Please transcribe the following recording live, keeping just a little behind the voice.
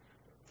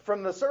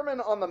From the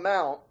Sermon on the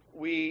Mount,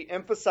 we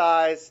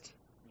emphasized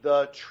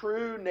the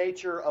true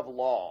nature of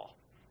law,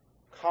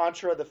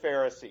 contra the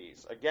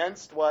Pharisees,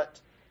 against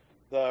what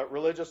the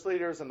religious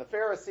leaders and the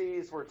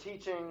Pharisees were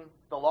teaching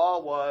the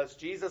law was.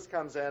 Jesus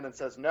comes in and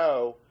says,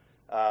 no,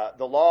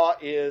 the law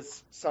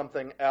is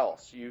something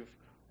else. You've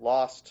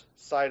lost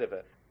sight of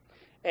it.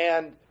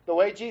 And the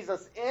way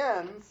Jesus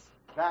ends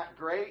that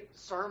great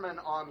sermon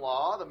on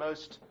law, the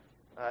most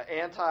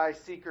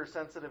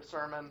anti-seeker-sensitive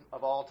sermon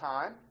of all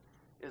time,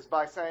 is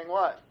by saying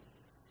what?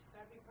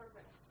 Be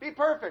perfect. Be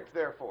perfect,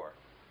 therefore,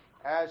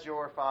 as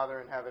your Father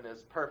in heaven is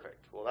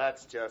perfect. Well,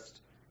 that's just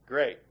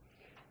great.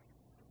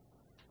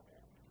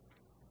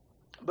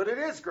 But it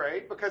is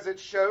great because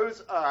it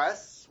shows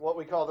us what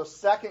we call the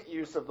second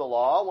use of the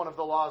law, one of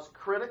the law's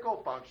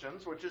critical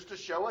functions, which is to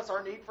show us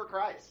our need for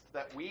Christ,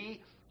 that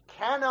we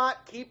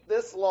cannot keep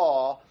this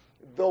law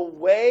the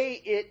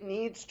way it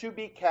needs to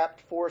be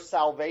kept for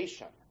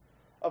salvation.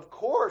 Of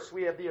course,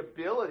 we have the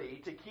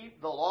ability to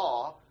keep the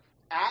law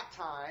at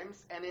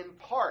times and in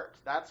part.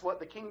 That's what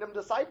the Kingdom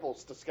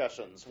Disciples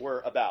discussions were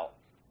about.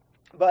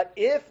 But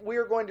if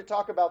we're going to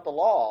talk about the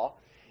law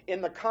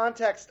in the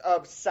context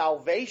of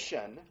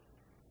salvation,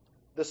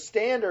 the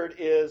standard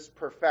is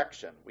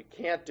perfection. We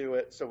can't do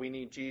it, so we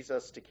need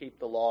Jesus to keep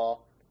the law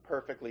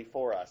perfectly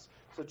for us.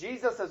 So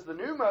Jesus, as the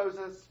new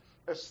Moses,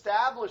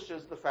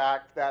 establishes the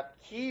fact that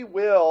he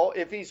will,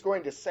 if he's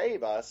going to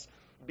save us,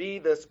 be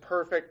this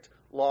perfect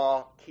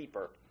law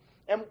keeper.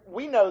 And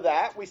we know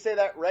that. We say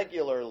that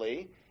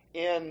regularly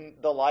in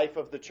the life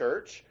of the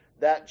church,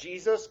 that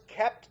Jesus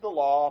kept the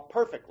law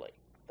perfectly.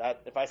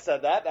 That if I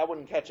said that, that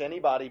wouldn't catch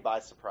anybody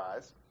by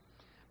surprise.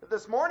 But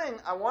this morning,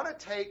 I want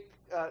to take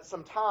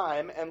some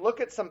time and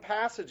look at some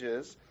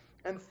passages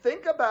and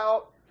think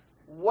about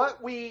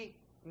what we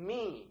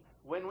mean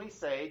when we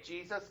say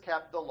Jesus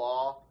kept the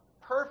law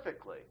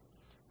perfectly.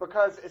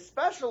 Because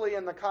especially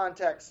in the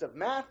context of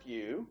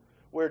Matthew,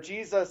 where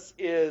Jesus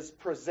is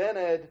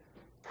presented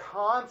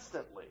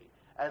constantly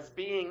as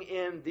being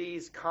in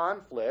these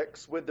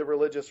conflicts with the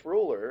religious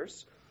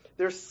rulers,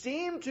 there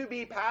seem to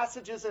be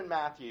passages in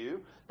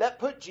Matthew that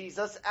put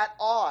Jesus at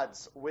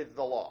odds with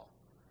the law.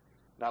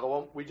 Now, the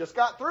one we just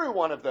got through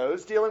one of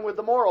those dealing with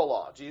the moral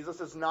law. Jesus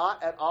is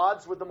not at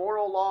odds with the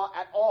moral law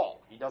at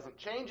all. He doesn't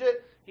change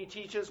it. He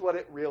teaches what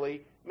it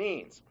really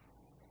means.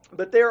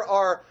 But there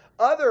are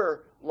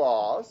other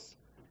laws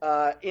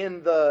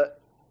in the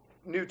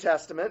New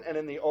Testament and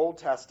in the Old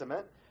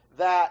Testament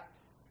that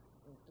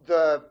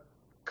the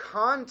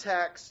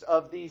context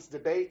of these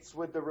debates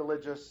with the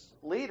religious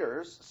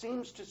leaders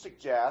seems to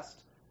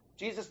suggest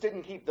Jesus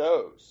didn't keep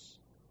those.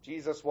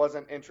 Jesus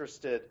wasn't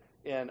interested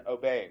in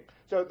obeying.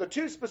 So the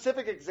two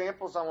specific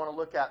examples I want to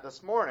look at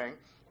this morning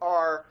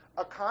are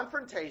a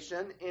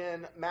confrontation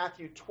in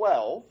Matthew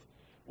 12,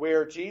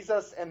 where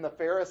Jesus and the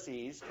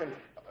Pharisees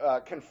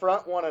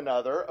confront one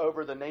another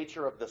over the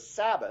nature of the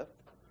Sabbath,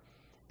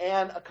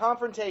 and a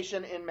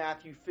confrontation in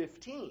Matthew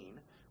 15,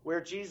 where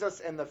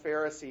Jesus and the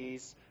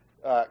Pharisees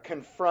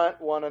confront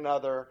one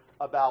another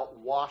about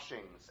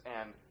washings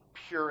and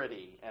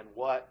purity and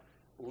what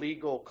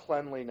legal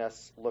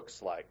cleanliness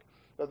looks like.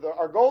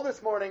 Our goal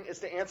this morning is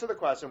to answer the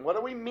question, what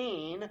do we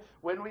mean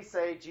when we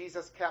say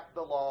Jesus kept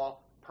the law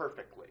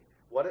perfectly?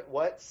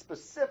 What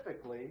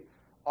specifically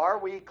are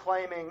we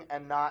claiming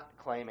and not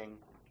claiming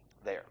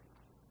there?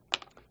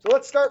 So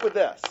let's start with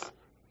this.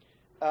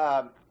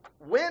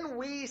 When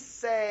we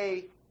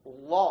say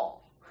law,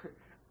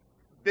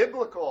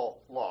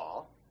 biblical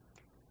law,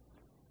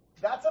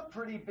 that's a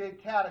pretty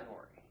big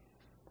category.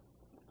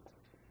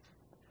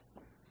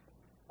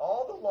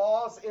 All the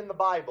laws in the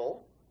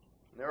Bible,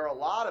 there are a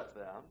lot of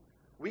them,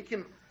 we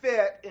can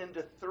fit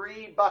into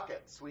three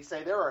buckets. We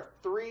say there are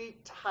three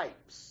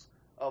types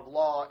of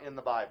law in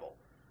the Bible.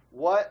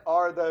 What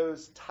are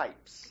those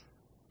types?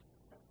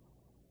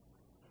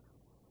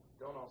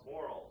 Don't know.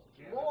 Moral.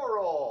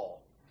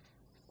 Moral.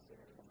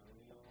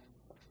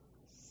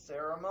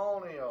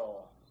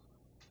 Ceremonial.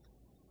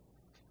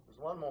 There's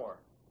one more.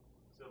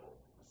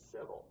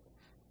 Civil.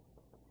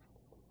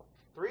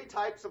 Three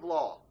types of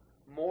law: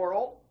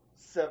 moral,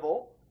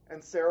 civil,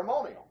 and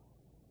ceremonial.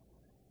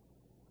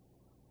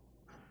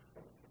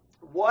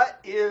 What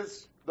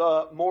is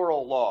the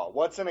moral law?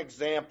 What's an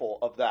example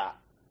of that?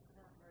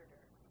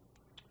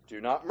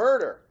 Do not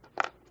murder.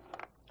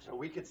 So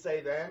we could say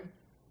then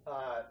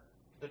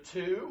the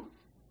 2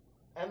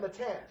 and the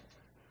 10,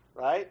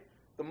 right?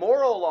 The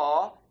moral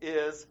law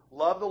is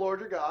love the Lord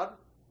your God,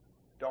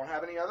 don't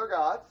have any other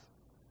gods,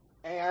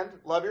 and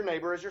love your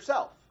neighbor as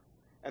yourself.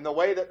 And the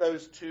way that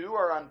those two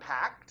are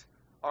unpacked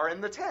are in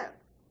the 10.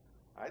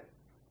 Right?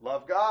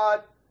 Love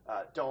God,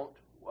 don't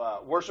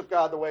worship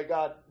God the way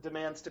God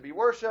demands to be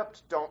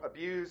worshipped, don't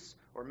abuse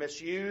or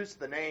misuse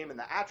the name and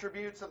the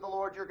attributes of the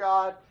Lord your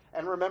God,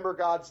 and remember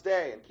God's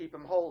day and keep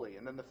him holy.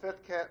 And then the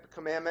 5th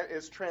commandment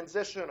is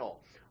transitional.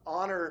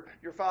 Honor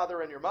your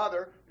father and your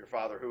mother, your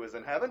father who is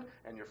in heaven,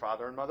 and your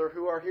father and mother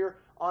who are here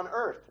on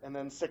earth. And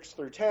then 6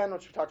 through 10,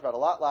 which we talked about a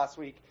lot last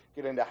week,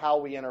 get into how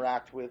we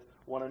interact with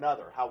one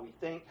another, how we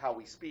think, how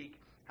we speak,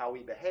 how we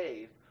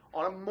behave.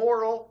 on a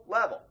moral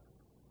level.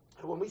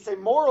 When we say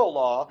moral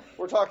law,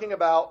 we're talking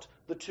about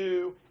the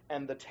 2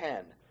 and the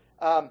 10.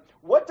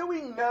 What do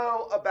we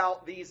know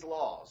about these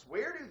laws?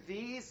 Where do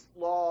these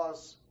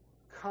laws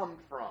come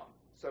from,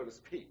 so to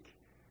speak?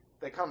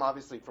 They come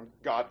obviously from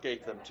God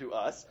gave them to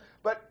us.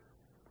 But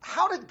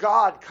how did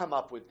God come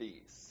up with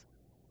these?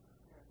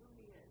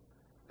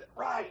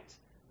 Right.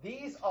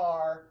 These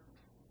are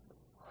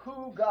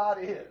who God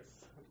is.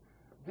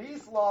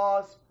 These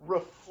laws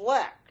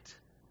reflect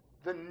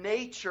the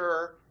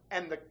nature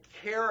and the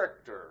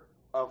character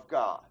of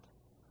God.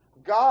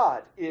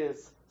 God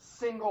is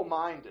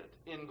single-minded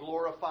in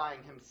glorifying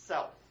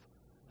himself.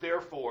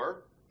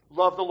 Therefore,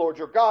 love the Lord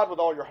your God with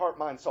all your heart,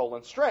 mind, soul,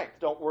 and strength.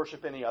 Don't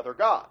worship any other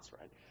gods,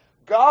 right?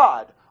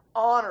 God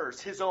honors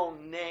his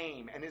own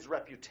name and his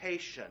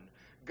reputation.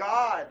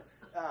 God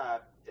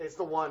is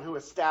the one who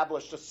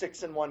established a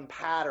 6-in-1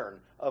 pattern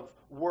of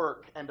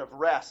work and of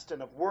rest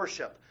and of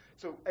worship.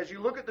 So as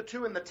you look at the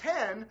 2 and the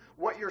 10,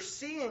 what you're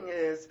seeing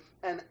is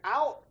an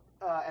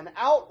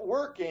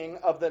outworking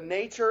of the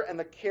nature and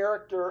the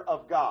character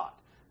of God.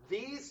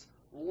 These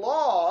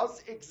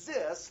laws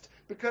exist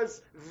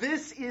because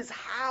this is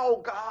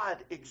how God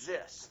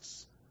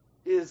exists,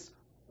 is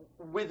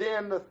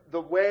within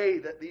the way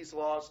that these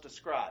laws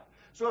describe.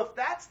 So if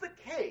that's the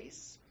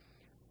case,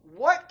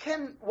 what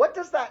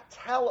does that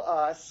tell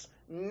us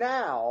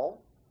now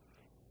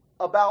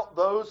about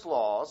those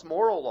laws,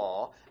 moral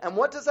law, and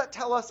what does that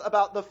tell us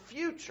about the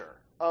future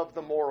of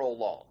the moral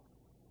law?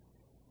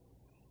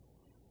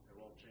 It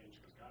won't change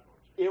because God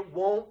won't change. It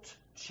won't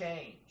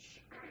change.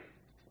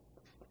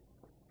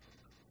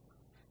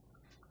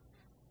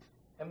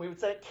 And we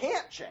would say it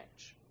can't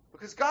change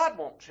because God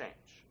won't change.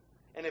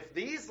 And if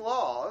these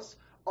laws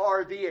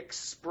are the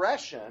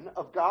expression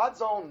of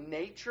God's own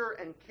nature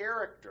and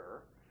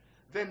character,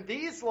 then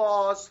these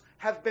laws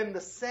have been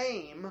the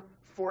same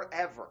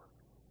forever.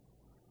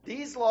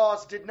 These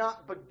laws did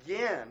not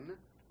begin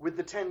with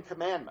the 10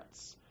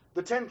 Commandments.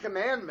 The 10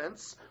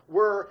 Commandments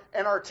were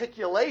an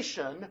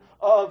articulation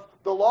of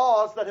the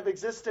laws that have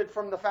existed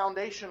from the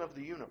foundation of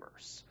the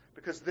universe,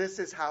 because this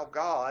is how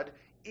God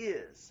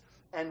is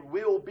and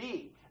will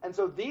be. And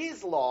so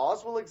these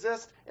laws will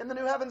exist in the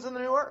new heavens and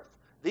the new earth.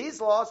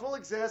 These laws will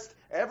exist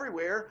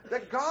everywhere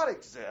that God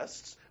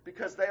exists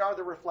because they are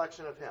the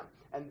reflection of him.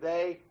 And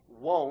they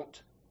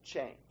won't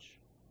change.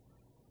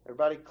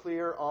 Everybody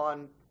clear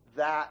on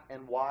that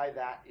and why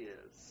that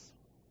is?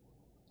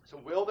 So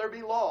will there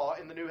be law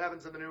in the new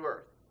heavens and the new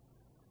earth?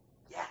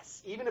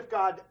 Yes, even if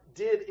God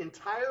did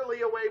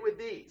entirely away with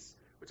these,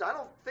 which I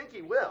don't think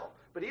he will,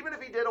 but even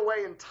if he did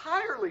away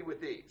entirely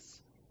with these,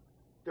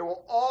 there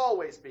will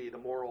always be the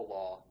moral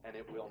law, and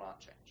it will not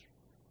change.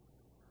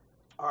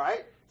 All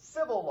right,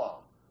 civil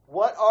law.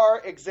 What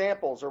are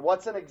examples, or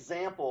what's an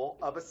example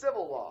of a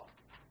civil law?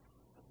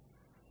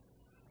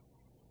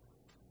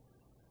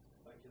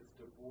 Like his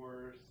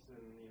divorce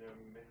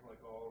and, like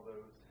all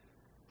those.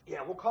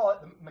 Yeah, we'll call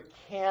it the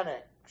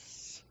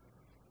mechanics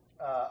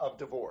of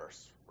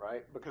divorce,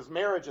 right? Because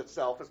marriage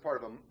itself is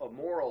part of a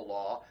moral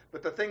law,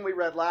 but the thing we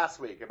read last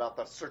week about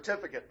the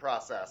certificate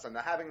process and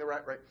the having the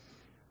right.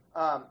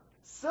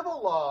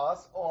 Civil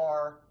laws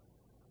are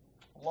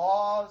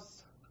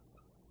laws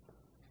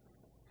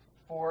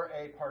for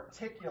a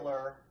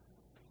particular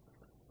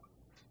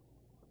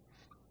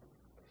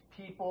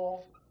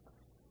people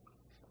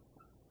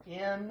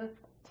in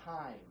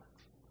time.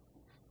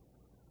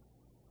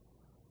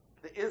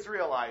 The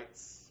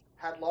Israelites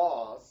had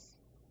laws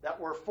that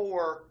were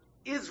for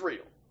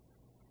Israel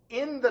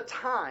in the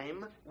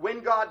time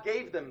when God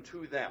gave them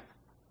to them.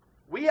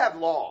 We have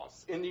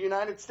laws in the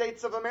United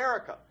States of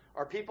America.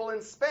 Are people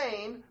in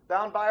Spain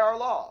bound by our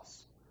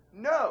laws?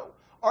 No.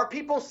 Are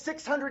people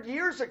 600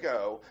 years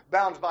ago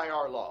bound by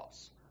our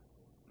laws?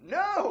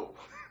 No.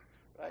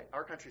 Right?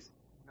 Our country's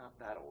not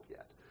that old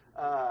yet.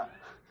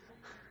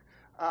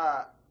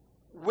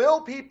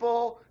 Will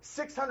people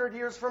 600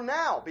 years from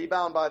now be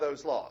bound by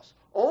those laws?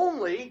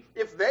 Only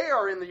if they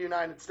are in the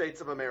United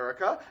States of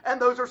America,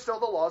 and those are still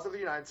the laws of the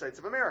United States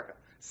of America.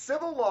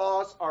 Civil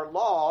laws are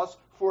laws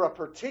for a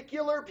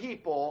particular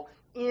people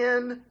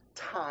in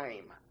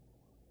time.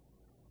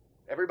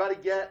 Everybody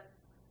get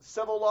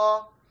civil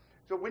law?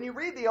 So when you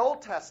read the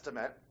Old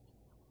Testament,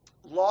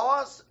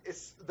 laws,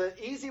 is the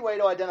easy way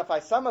to identify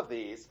some of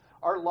these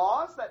are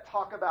laws that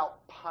talk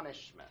about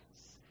punishments.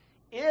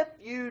 If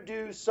you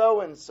do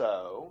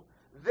so-and-so,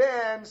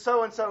 then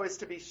so-and-so is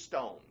to be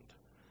stoned.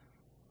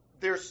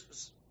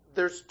 There's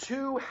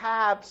two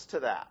halves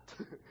to that.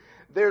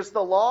 There's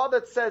the law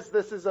that says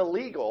this is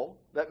illegal,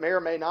 that may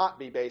or may not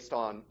be based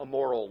on a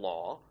moral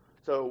law.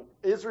 So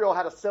Israel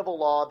had a civil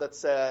law that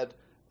said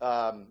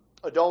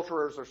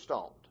adulterers are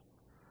stoned.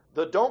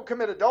 The don't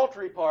commit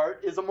adultery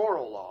part is a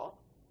moral law.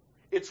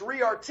 It's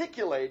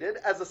re-articulated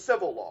as a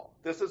civil law.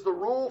 This is the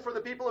rule for the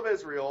people of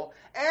Israel.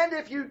 And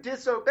if you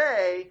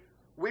disobey,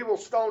 we will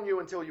stone you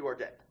until you are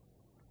dead.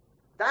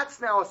 That's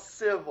now a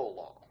civil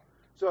law.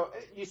 So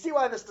you see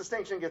why this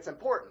distinction gets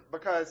important.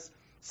 Because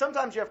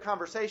sometimes you have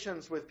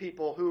conversations with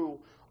people who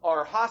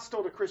are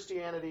hostile to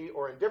Christianity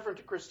or indifferent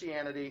to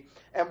Christianity,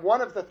 and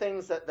one of the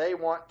things that they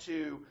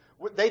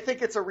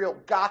think it's a real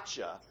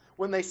gotcha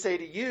when they say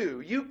to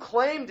you, you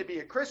claim to be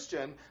a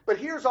Christian, but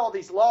here's all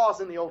these laws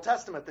in the Old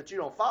Testament that you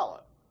don't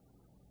follow.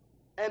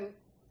 And,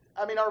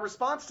 our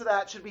response to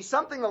that should be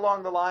something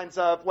along the lines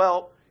of,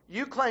 well,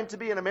 you claim to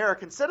be an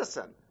American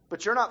citizen,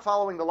 but you're not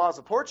following the laws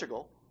of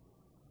Portugal.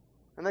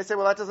 And they say,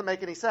 well, that doesn't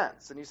make any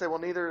sense. And you say, well,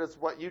 neither does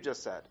what you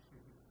just said.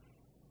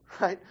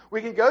 Right?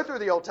 We can go through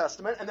the Old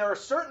Testament, and there are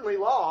certainly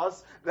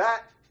laws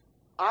that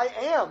I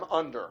am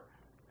under.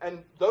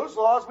 And those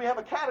laws we have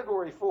a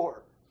category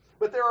for.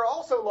 But there are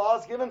also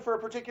laws given for a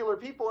particular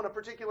people in a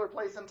particular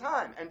place and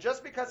time. And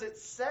just because it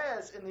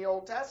says in the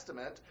Old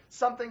Testament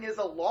something is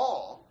a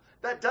law,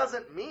 that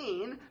doesn't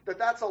mean that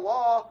that's a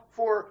law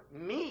for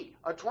me,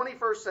 a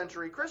 21st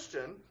century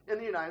Christian in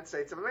the United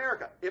States of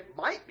America. It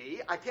might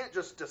be. I can't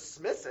just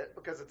dismiss it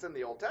because it's in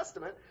the Old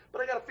Testament,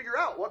 but I got to figure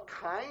out what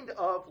kind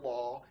of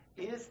law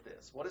is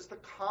this? What is the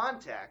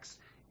context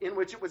in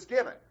which it was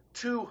given?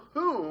 To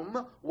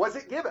whom was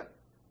it given?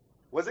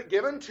 Was it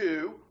given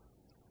to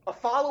a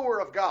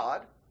follower of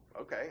God?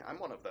 Okay, I'm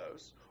one of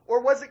those.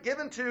 Or was it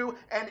given to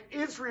an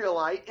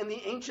Israelite in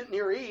the ancient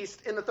Near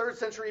East in the 3rd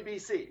century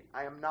BC?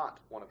 I am not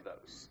one of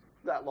those.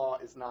 That law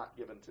is not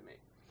given to me.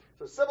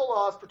 So civil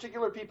laws,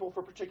 particular people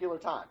for particular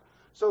time.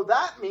 So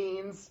that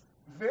means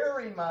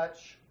very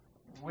much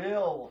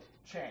will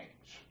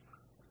change.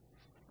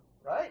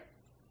 Right?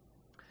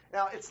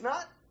 Now, it's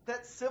not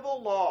that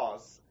civil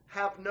laws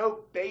have no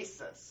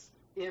basis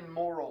in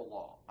moral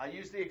law. I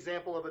used the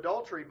example of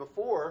adultery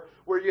before,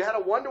 where you had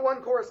a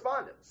one-to-one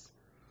correspondence.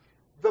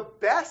 The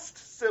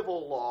best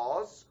civil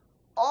laws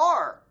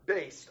are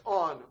based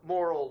on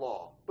moral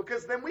law,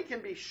 because then we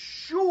can be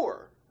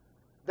sure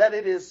that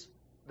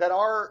that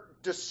our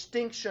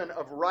distinction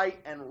of right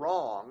and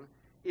wrong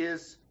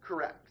is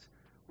correct.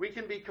 We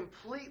can be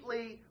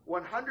completely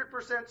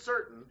 100%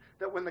 certain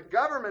that when the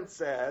government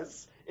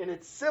says in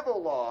its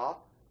civil law,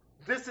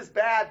 this is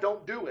bad,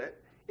 don't do it,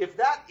 if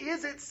that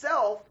is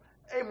itself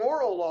a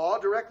moral law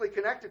directly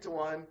connected to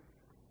one,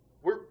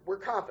 we're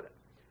confident.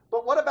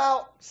 But what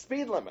about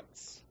speed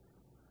limits?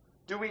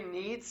 Do we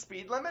need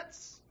speed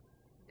limits?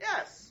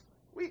 Yes.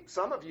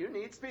 Some of you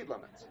need speed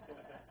limits.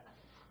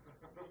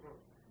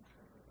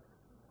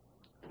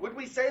 Would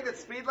we say that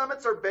speed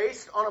limits are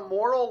based on a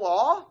moral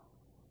law?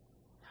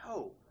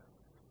 No.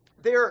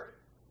 They're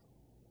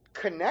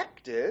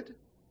connected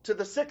to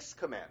the 6th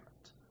commandment.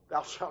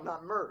 Thou shalt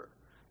not murder.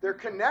 They're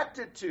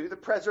connected to the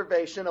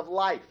preservation of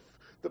life,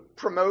 the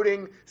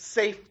promoting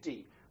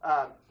safety.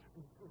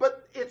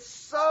 But it's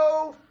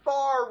so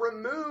far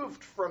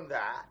removed from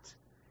that,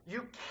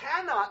 you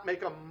cannot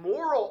make a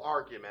moral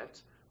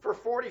argument for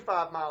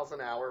 45 miles an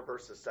hour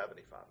versus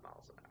 75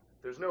 miles an hour.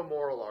 There's no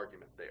moral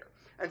argument there.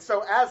 And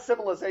so as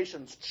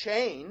civilizations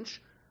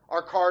change,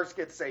 our cars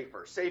get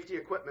safer, safety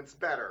equipment's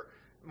better,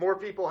 more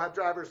people have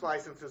driver's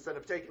licenses that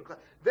have taken class.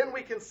 Then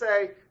we can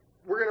say,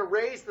 we're going to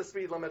raise the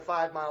speed limit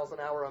 5 miles an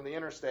hour on the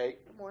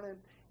interstate. Good morning.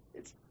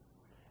 It's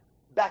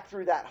back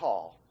through that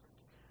hall.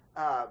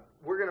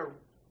 We're going to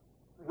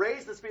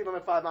raise the speed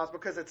limit 5 miles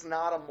because it's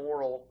not a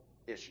moral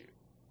issue.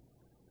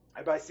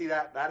 Everybody see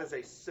that? That is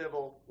a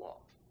civil law.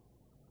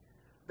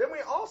 Then we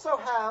also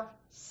have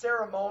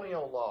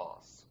ceremonial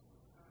laws.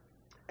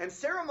 And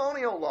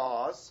ceremonial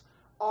laws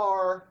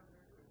are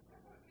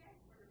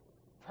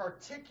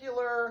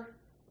particular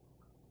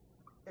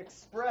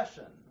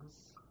expressions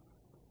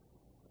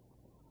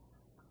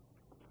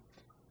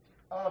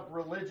of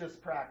religious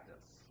practice.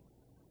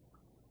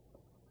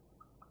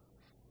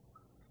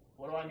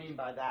 What do I mean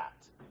by that?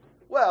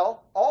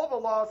 Well, all the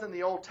laws in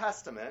the Old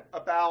Testament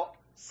about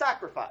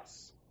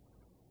sacrifice,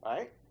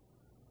 right?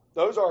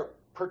 Those are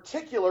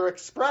particular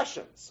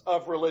expressions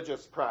of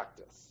religious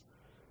practice.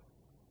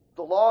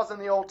 The laws in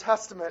the Old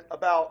Testament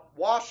about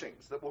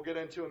washings, that we'll get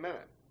into in a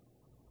minute,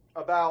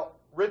 about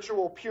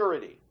ritual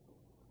purity,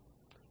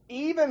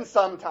 even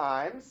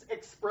sometimes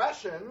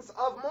expressions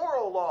of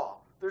moral law.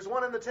 There's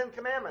one in the 10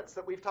 Commandments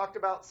that we've talked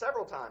about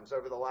several times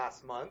over the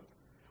last month.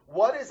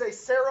 What is a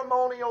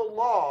ceremonial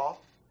law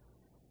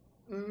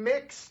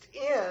mixed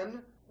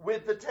in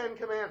with the 10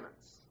 Commandments?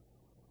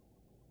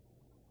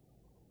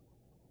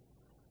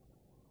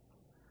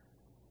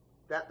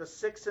 That the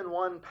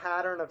 6-in-1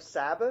 pattern of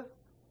Sabbath,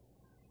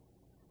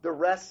 the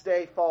rest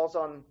day falls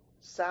on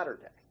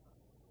Saturday.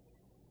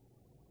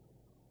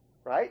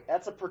 Right?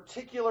 That's a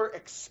particular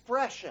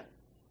expression.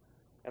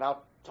 And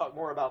I'll talk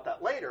more about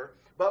that later.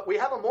 But we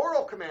have a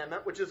moral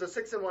commandment, which is a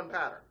 6-in-1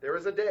 pattern. There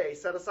is a day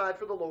set aside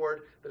for the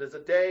Lord that is a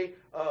day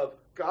of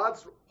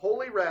God's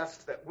holy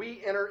rest that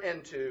we enter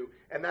into,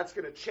 and that's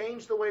going to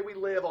change the way we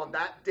live on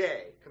that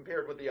day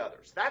compared with the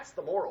others. That's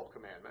the moral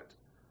commandment.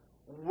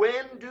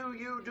 When do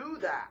you do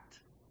that?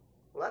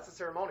 Well, that's a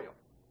ceremonial.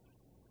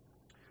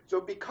 So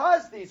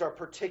because these are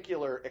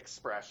particular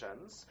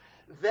expressions,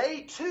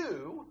 they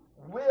too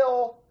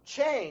will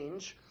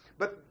change,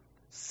 but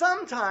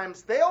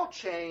sometimes they'll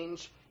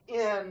change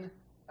in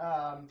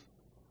a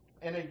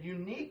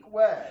unique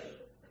way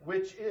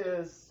which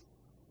is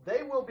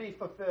they will be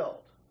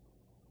fulfilled.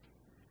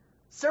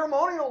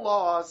 Ceremonial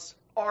laws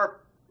are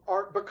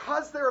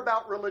because they're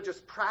about religious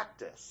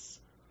practice,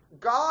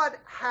 God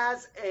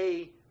has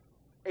a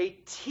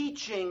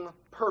teaching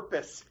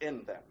purpose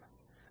in them.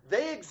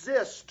 They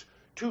exist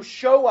to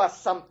show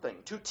us something,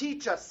 to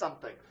teach us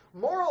something.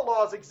 Moral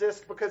laws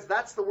exist because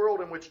that's the world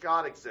in which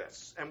God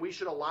exists, and we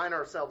should align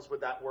ourselves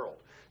with that world.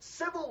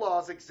 Civil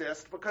laws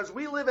exist because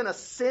we live in a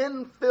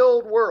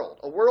sin-filled world,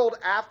 a world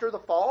after the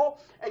fall,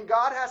 and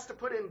God has to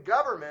put in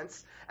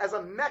governments as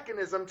a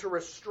mechanism to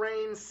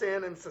restrain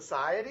sin in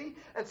society.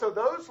 And so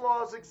those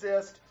laws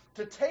exist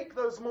to take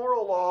those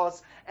moral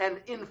laws and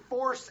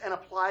enforce and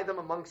apply them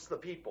amongst the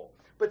people.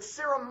 But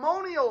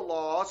ceremonial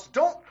laws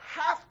don't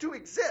have to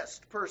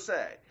exist per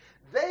se.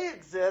 They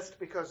exist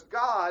because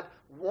God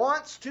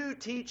wants to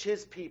teach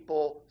his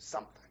people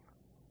something.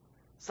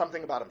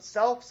 Something about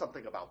himself,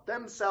 something about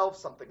themselves,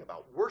 something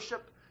about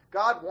worship.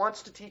 God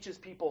wants to teach his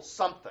people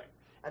something.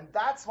 And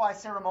that's why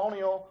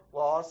ceremonial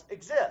laws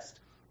exist.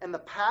 And the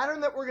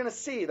pattern that we're going to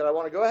see, that I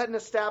want to go ahead and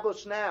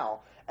establish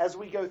now, as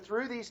we go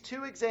through these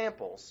two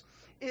examples,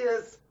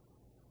 is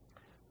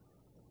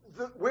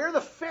where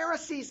the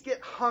Pharisees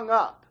get hung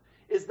up,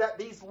 is that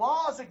these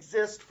laws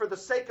exist for the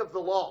sake of the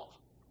law.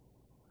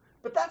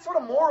 But that's what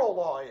a moral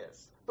law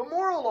is. The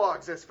moral law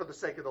exists for the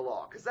sake of the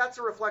law, because that's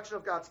a reflection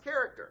of God's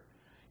character.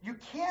 You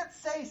can't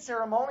say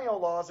ceremonial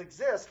laws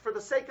exist for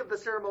the sake of the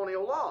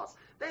ceremonial laws.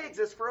 They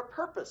exist for a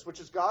purpose, which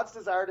is God's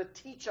desire to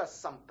teach us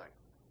something.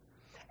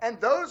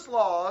 And those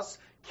laws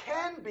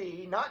can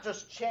be not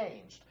just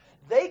changed,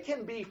 they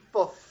can be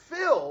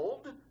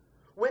fulfilled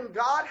when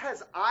God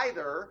has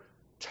either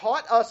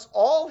taught us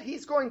all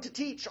he's going to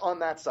teach on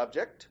that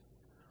subject,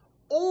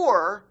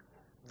 or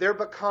there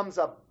becomes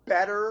a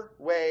better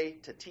way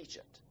to teach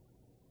it.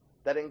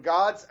 That in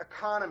God's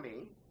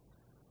economy,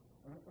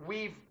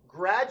 we've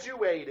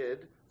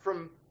graduated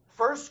from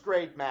first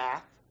grade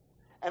math,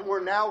 and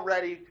we're now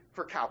ready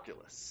for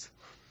calculus.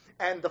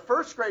 And the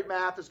first grade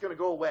math is going to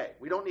go away.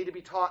 We don't need to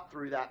be taught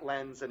through that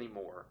lens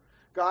anymore.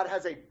 God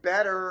has a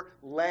better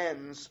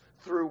lens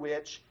through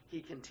which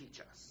he can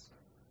teach us.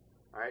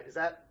 All right,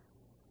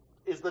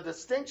 is the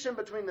distinction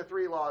between the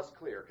three laws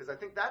clear? Because I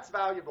think that's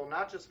valuable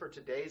not just for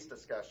today's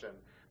discussion,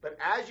 but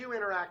as you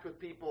interact with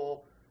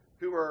people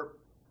who are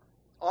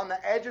on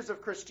the edges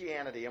of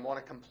Christianity and want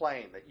to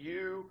complain that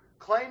you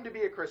claim to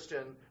be a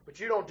Christian, but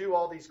you don't do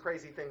all these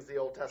crazy things the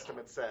Old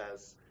Testament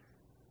says.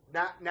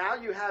 Now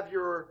you have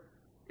your,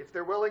 if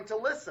they're willing to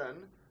listen,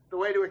 the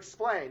way to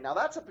explain. Now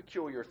that's a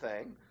peculiar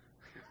thing.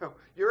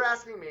 You're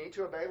asking me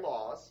to obey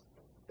laws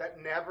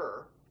that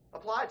never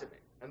applied to me.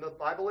 And the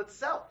Bible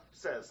itself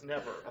says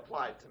never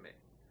applied to me.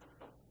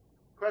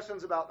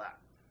 Questions about that?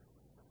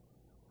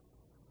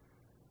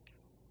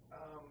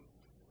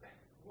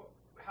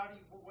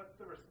 What's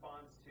the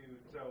response to,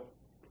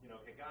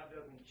 okay, God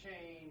doesn't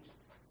change.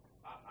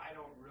 I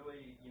don't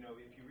really,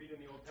 if you read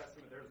in the Old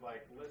Testament, there's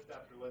like list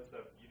after list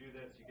of you do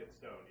this, you get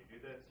stoned. You do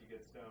this, you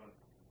get stoned.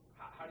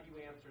 How do you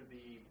answer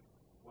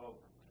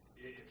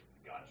if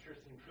God sure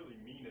seemed really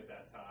mean at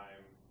that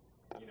time,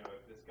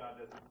 if this God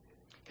doesn't...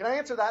 Can I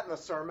answer that in the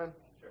sermon?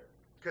 Sure.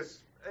 Because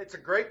it's a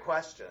great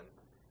question,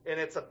 and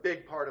it's a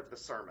big part of the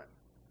sermon.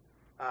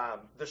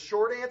 The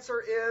short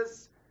answer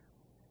is,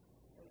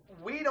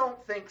 we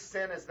don't think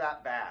sin is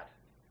that bad.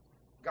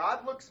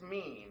 God looks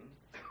mean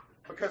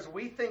because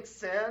we think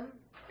sin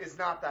is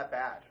not that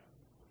bad.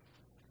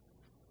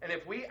 And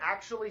if we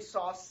actually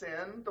saw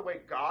sin the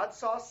way God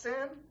saw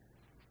sin,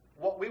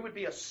 what we would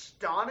be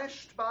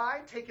astonished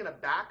by, taken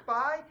aback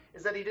by,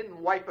 is that he didn't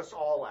wipe us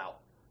all out,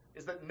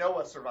 is that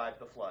Noah survived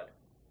the flood.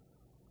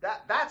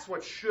 That's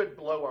what should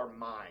blow our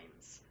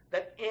minds,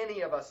 that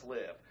any of us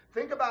live.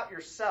 Think about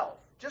yourself,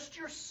 just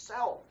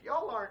yourself.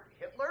 Y'all aren't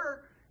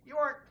Hitler. You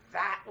aren't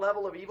that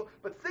level of evil.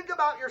 But think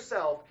about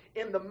yourself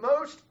in the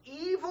most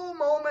evil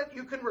moment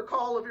you can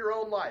recall of your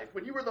own life,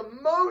 when you were the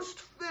most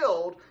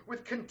filled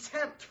with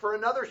contempt for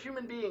another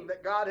human being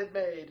that God had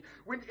made.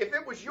 If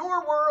it was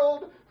your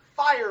world,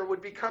 fire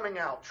would be coming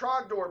out.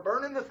 Trogdor,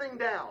 burning the thing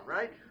down,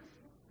 right?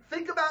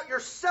 Think about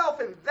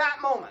yourself in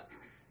that moment.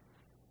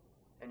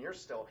 And you're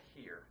still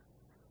here.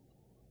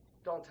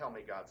 Don't tell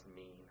me God's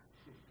mean.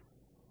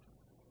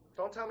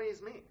 Don't tell me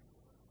he's mean.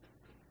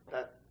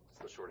 That's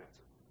the short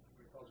answer.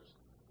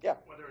 Yeah.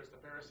 Whether it's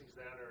the Pharisees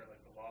then or like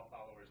the law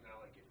followers now,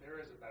 like if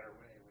there is a better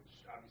way,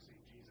 which obviously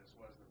Jesus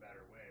was the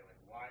better way, like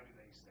why do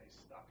they stay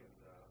stuck in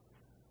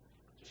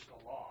just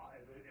the law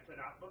if they're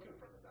not looking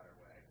for the better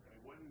way? I mean,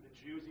 wouldn't the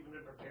Jews even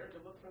been prepared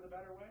to look for the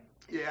better way?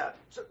 Yeah.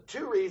 So,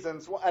 two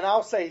reasons, and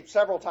I'll say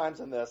several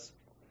times in this.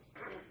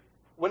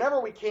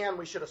 Whenever we can,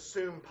 we should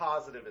assume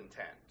positive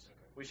intent.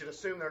 We should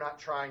assume they're not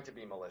trying to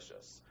be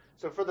malicious.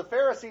 So for the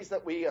Pharisees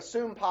that we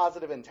assume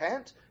positive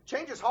intent,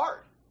 change is hard.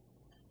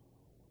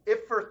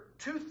 If for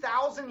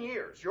 2,000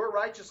 years your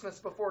righteousness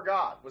before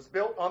God was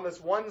built on this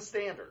one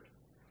standard,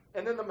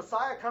 and then the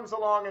Messiah comes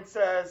along and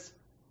says,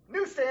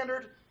 new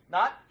standard,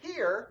 not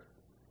here,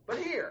 but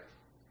here,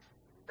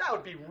 that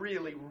would be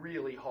really,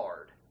 really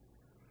hard.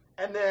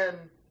 And then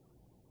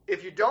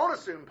If you don't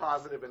assume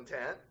positive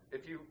intent,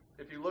 if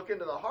you look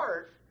into the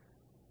heart,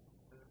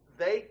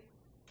 they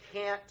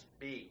can't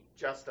be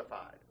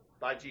justified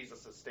by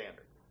Jesus'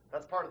 standard.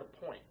 That's part of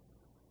the point.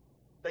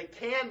 They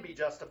can be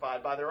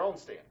justified by their own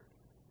standard.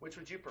 Which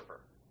would you prefer?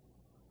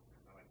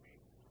 I like me.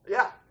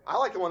 Yeah, I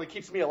like the one that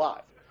keeps me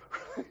alive.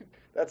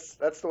 That's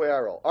the way I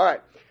roll. All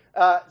right.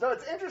 So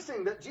it's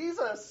interesting that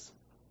Jesus,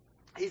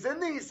 he's in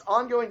these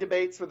ongoing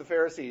debates with the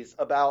Pharisees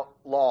about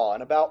law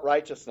and about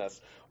righteousness.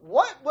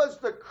 What was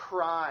the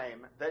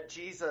crime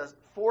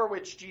for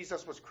which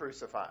Jesus was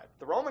crucified?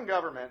 The Roman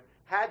government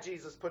had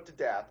Jesus put to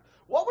death.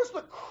 What was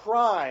the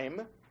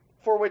crime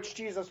for which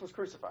Jesus was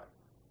crucified?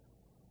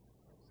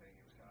 Saying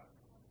he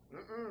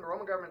was God. The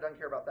Roman government doesn't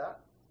care about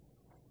that.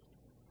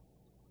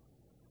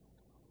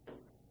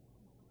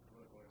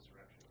 Political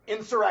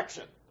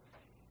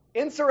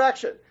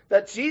Insurrection.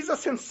 That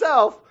Jesus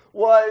himself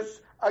was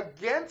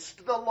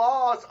against the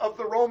laws of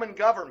the Roman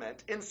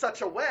government in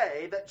such a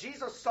way that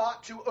Jesus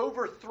sought to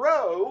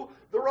overthrow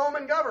the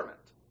Roman government.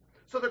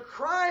 So the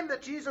crime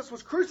that Jesus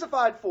was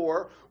crucified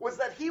for was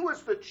that he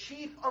was the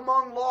chief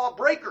among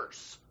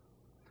lawbreakers.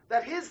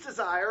 That his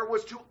desire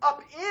was to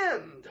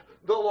upend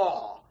the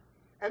law.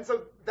 And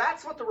so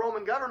that's what the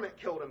Roman government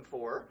killed him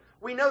for.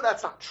 We know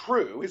that's not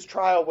true. His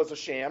trial was a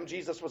sham.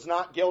 Jesus was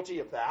not guilty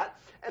of that.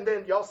 And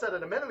then y'all said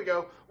it a minute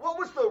ago, what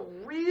was the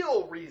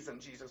real reason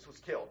Jesus was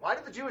killed? Why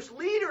did the Jewish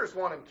leaders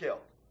want him killed?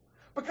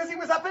 Because he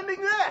was upending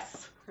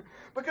this.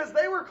 Because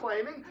they were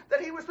claiming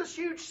that he was this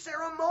huge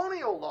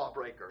ceremonial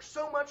lawbreaker,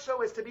 so much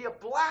so as to be a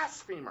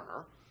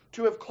blasphemer,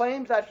 to have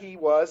claimed that he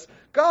was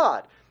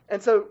God.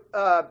 And so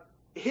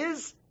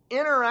his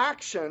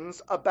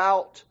interactions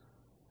about,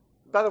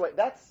 by the way,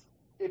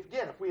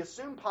 if we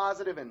assume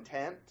positive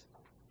intent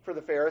for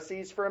the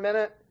Pharisees for a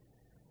minute,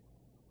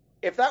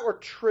 if that were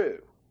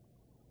true,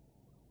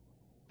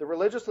 the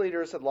religious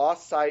leaders had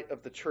lost sight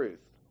of the truth.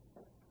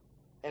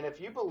 And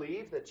if you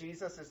believe that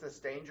Jesus is this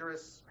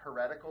dangerous,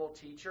 heretical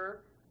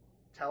teacher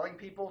telling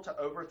people to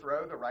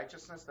overthrow the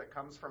righteousness that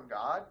comes from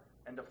God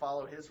and to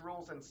follow his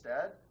rules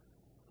instead,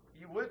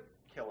 you would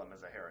kill him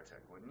as a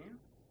heretic, wouldn't you?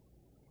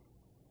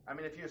 I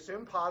mean, if you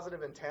assume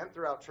positive intent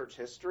throughout church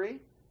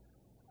history,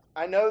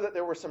 I know that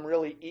there were some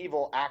really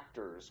evil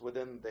actors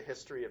within the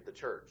history of the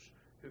church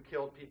who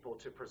killed people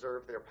to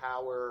preserve their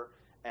power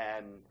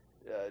and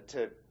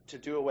to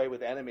do away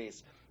with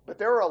enemies. But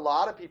there were a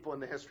lot of people in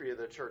the history of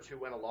the church who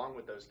went along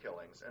with those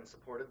killings and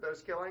supported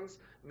those killings,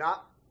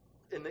 not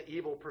in the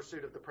evil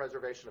pursuit of the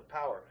preservation of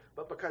power,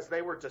 but because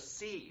they were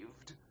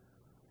deceived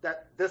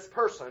that this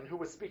person who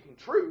was speaking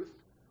truth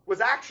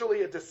was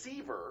actually a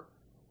deceiver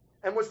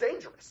and was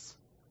dangerous.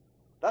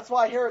 That's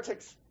why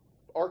heretics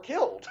are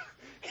killed.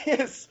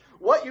 Is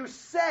what you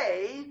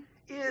say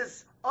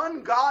is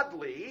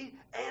ungodly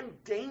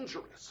and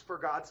dangerous for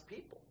God's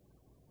people.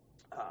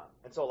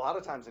 And so a lot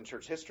of times in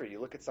church history,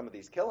 you look at some of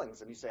these killings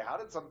and you say, how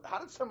did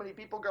so many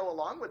people go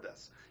along with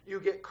this? You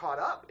get caught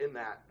up in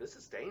that. This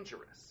is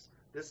dangerous.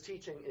 This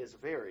teaching is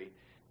very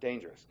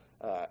dangerous.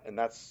 And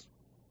that's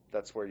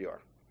where you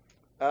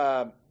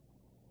are.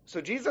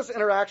 So Jesus'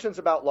 interactions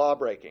about law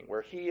breaking,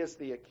 where he is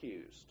the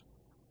accused.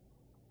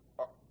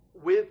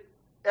 With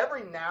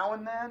every now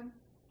and then,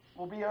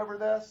 we'll be over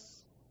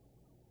this.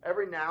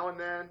 Every now and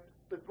then.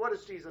 But what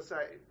does Jesus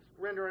say?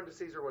 Render unto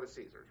Caesar what is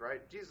Caesar's,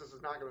 right? Jesus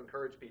is not going to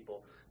encourage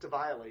people to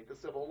violate the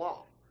civil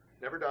law.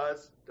 Never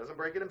does. Doesn't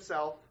break it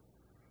himself.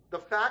 The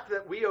fact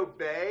that we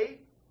obey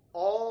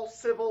all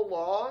civil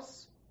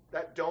laws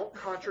that don't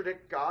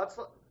contradict God's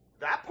law,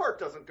 that part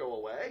doesn't go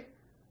away.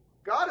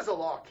 God is a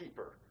law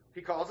keeper.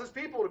 He calls his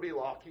people to be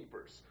law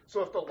keepers.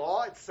 So if the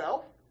law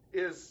itself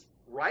is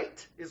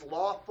right, is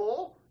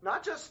lawful,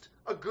 not just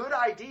a good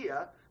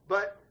idea,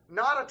 but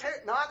not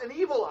an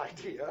evil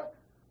idea,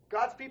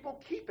 God's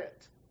people keep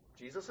it.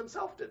 Jesus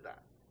himself did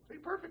that. He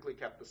perfectly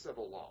kept the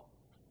civil law,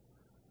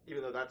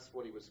 even though that's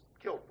what he was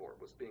killed for,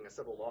 was being a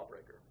civil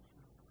lawbreaker.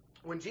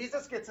 When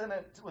Jesus gets in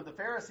it with the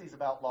Pharisees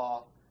about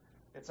law,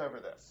 it's over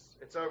this.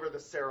 It's over the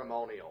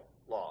ceremonial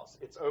laws.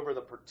 It's over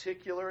the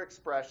particular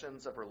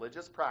expressions of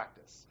religious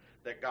practice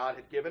that God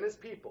had given his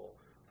people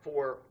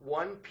for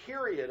one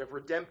period of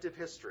redemptive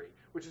history,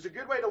 which is a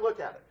good way to look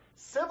at it.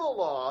 Civil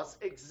laws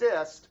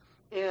exist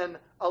in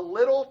a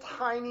little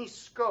tiny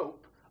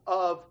scope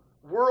of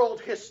world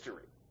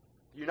history.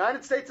 The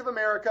United States of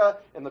America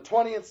in the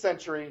 20th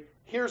century,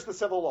 here's the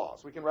civil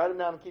laws. We can write them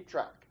down and keep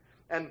track.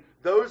 And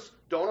those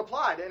don't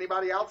apply to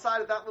anybody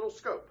outside of that little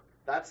scope.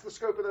 That's the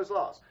scope of those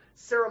laws.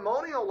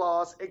 Ceremonial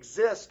laws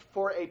exist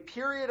for a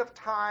period of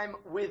time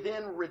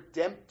within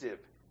redemptive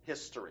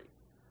history.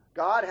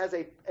 God has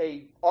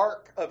a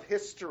arc of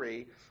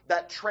history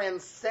that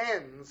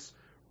transcends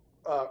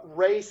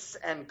race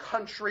and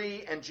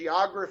country and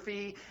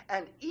geography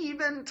and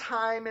even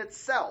time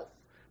itself.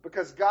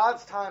 Because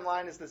God's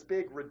timeline is this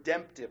big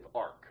redemptive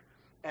arc.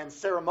 And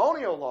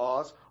ceremonial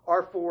laws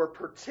are for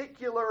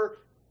particular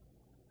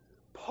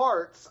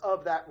parts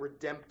of that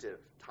redemptive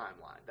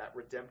timeline, that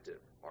redemptive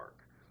arc.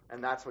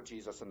 And that's what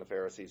Jesus and the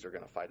Pharisees are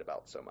going to fight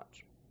about so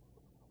much.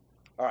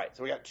 All right,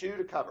 so we got two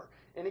to cover.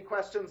 Any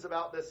questions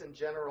about this in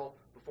general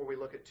before we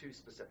look at two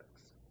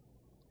specifics.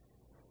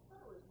 I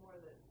thought it was more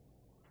that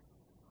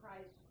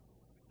Christ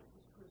was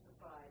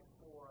crucified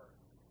for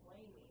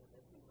claiming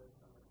that he was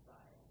the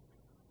Messiah.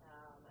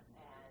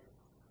 And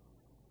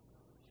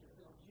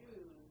the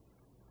Jews,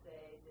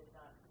 they did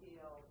not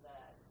feel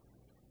that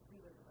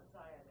he was the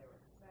Messiah they were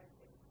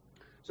expecting.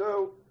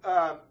 So,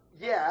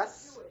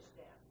 yes. From a Jewish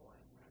standpoint.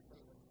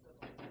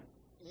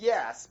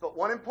 Yes, but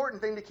one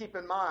important thing to keep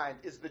in mind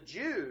is the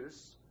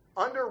Jews,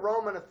 under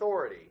Roman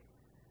authority,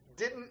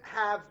 didn't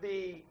have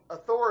the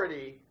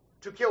authority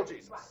to kill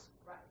Jesus.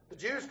 Right. The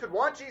Jews could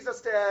want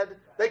Jesus dead.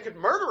 They could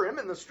murder him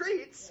in the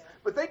streets,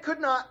 but they could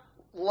not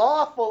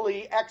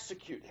lawfully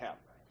execute him.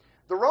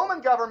 The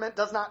Roman government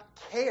does not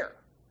care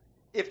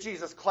if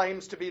Jesus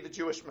claims to be the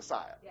Jewish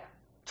Messiah. Yeah.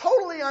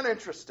 Totally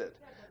uninterested.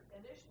 Yeah, but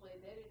initially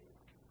they didn't.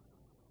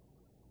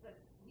 But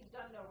he's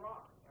done no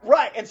wrong.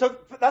 Right, and so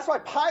that's why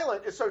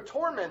Pilate is so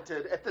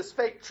tormented at this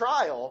fake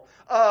trial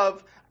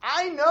of,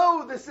 I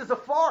know this is a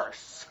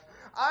farce.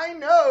 I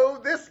know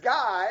this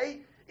guy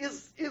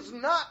is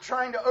not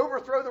trying to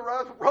overthrow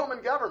the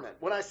Roman government.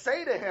 When I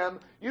say to him,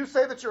 you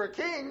say that you're a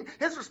king,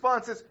 his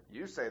response is,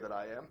 you say that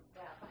I am.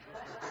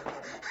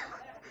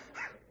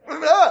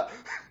 Yeah.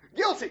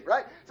 Guilty,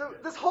 right? So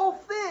this whole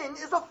thing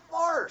is a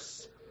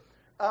farce.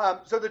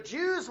 So the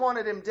Jews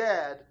wanted him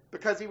dead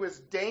because he was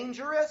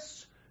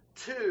dangerous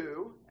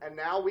to, and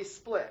now we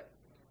split.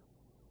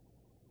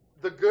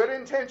 The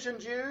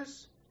good-intentioned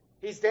Jews,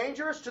 he's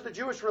dangerous to the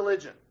Jewish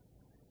religion.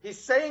 He's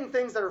saying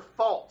things that are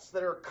false,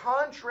 that are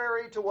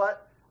contrary to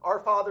what our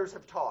fathers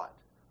have taught.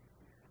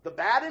 The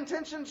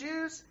bad-intentioned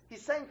Jews,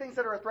 he's saying things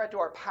that are a threat to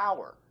our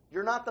power.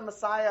 You're not the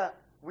Messiah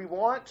we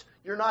want.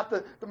 You're not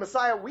the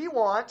Messiah we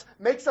want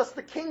makes us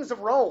the kings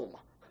of Rome.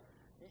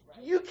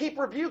 You keep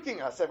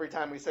rebuking us every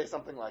time we say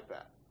something like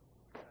that.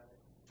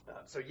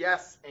 So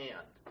yes,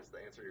 and is the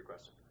answer to your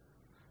question.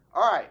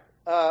 All right,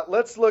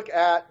 let's look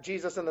at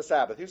Jesus and the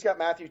Sabbath. Who's got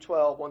Matthew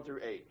 12, 1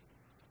 through 8?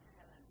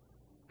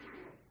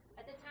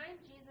 At the time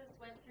Jesus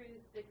went through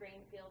the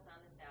grain fields on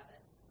the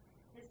Sabbath,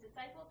 his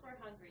disciples were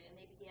hungry, and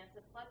they began to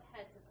pluck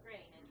heads of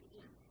grain and to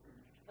eat.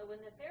 But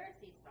when the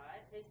Pharisees saw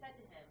it, they said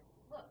to him,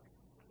 "Look,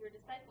 your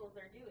disciples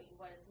are doing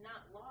what is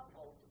not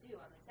lawful to do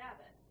on the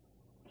Sabbath."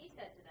 He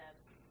said to them,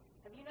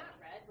 "Have you not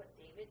read what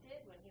David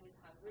did when he was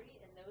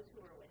hungry and those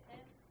who were with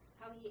him?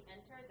 How he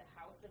entered the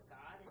house of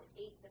God and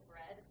ate the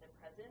bread of the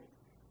presence,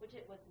 which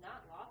it was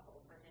not lawful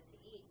for him to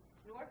eat,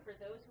 nor for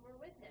those who were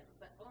with him,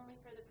 but only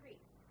for the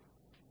priests?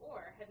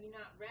 Or have you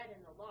not read in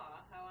the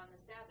law how on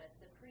the Sabbath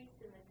the priests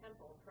in the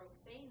temple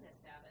profane the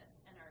Sabbath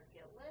and are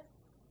guiltless?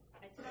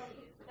 I tell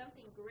you,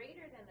 something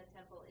greater than the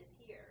temple is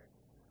here.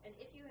 And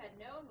if you had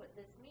known what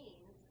this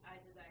means, I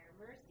desire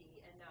mercy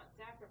and not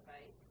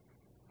sacrifice,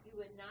 you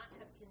would not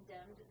have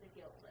condemned the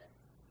guiltless.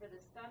 For the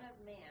Son of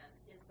Man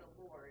is the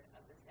Lord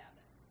of the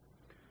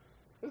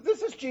Sabbath."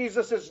 This is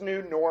Jesus'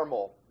 new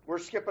normal. We're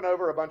skipping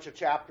over a bunch of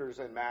chapters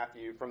in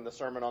Matthew from the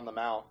Sermon on the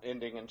Mount,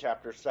 ending in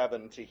chapter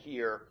 7 to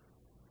here.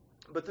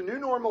 But the new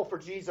normal for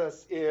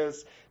Jesus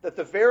is that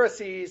the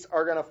Pharisees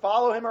are going to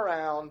follow him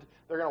around,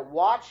 they're going to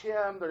watch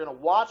him, they're going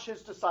to watch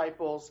his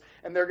disciples,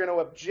 and they're going to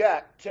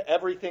object to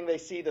everything they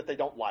see that they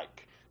don't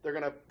like. They're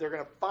going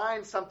to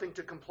find something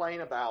to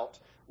complain about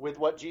with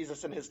what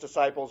Jesus and his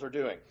disciples are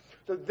doing.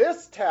 So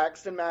this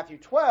text in Matthew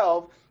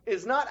 12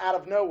 is not out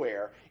of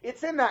nowhere.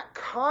 It's in that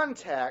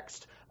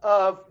context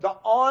of the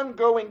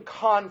ongoing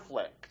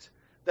conflict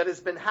that has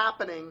been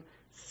happening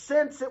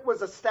since it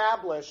was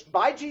established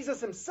by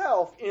Jesus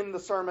himself in the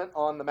Sermon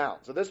on the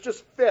Mount. So this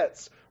just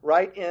fits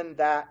right in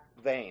that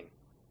vein.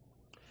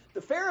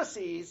 The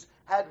Pharisees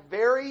had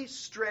very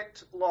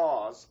strict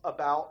laws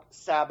about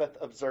Sabbath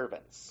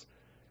observance.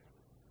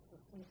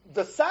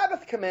 The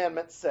Sabbath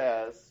commandment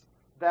says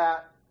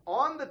that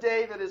on the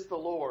day that is the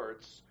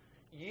Lord's,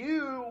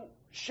 you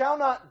shall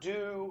not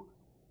do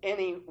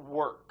any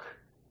work.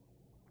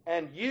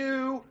 And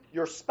you,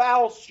 your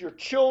spouse, your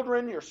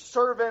children, your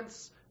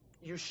servants,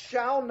 you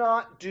shall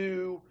not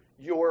do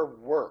your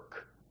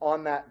work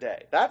on that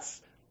day.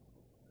 That's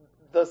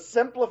the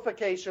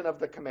simplification of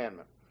the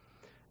commandment.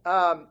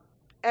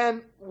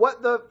 And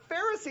what the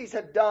Pharisees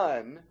had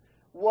done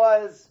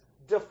was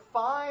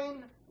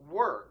define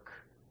work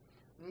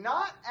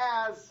not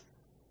as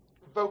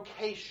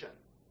vocation.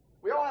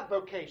 We all have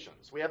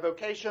vocations. We have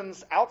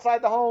vocations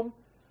outside the home.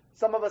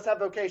 Some of us have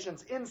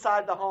vocations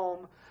inside the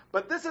home.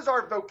 But this is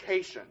our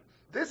vocation.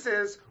 This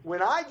is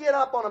when I get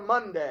up on a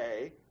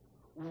Monday,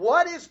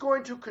 what is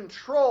going to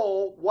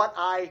control what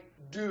I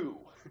do?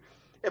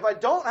 If I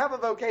don't have a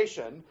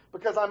vocation,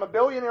 because I'm a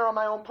billionaire on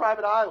my own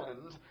private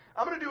island,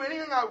 I'm going to do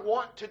anything I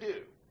want to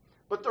do.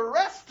 But the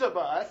rest of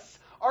us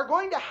are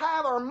going to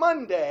have our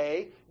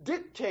Monday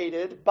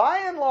dictated, by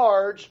and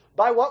large,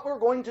 by what we're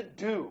going to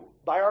do,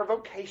 by our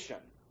vocation.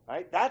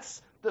 Right?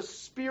 That's the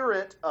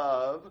spirit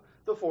of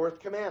the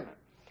fourth commandment.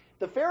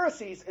 The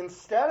Pharisees,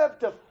 instead of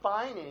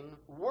defining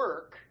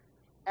work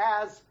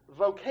as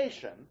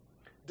vocation,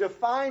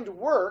 defined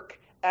work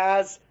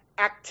as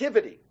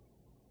activity.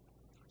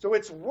 So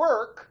it's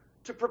work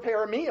to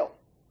prepare a meal.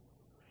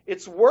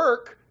 It's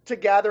work to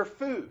gather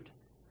food.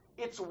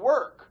 It's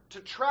work to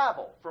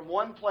travel from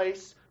one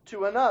place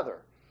to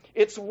another.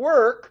 It's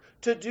work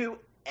to do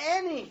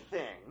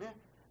anything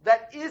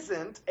that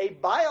isn't a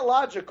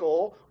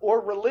biological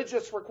or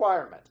religious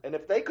requirement. And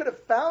if they could have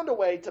found a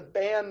way to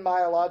ban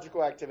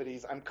biological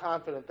activities, I'm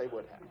confident they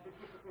would have.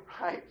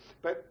 Right?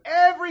 But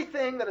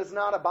everything that is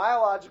not a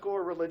biological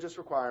or religious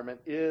requirement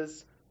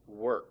is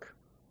work.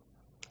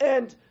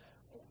 And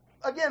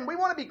again, we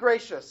want to be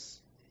gracious.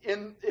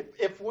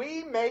 If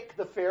we make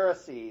the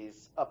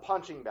Pharisees a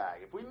punching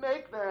bag, if we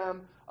make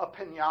them a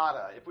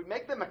piñata, if we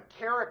make them a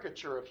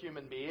caricature of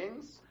human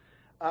beings,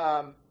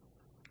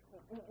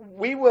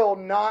 we will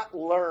not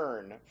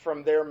learn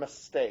from their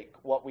mistake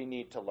what we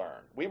need to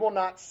learn. We will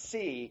not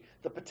see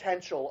the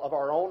potential of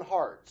our own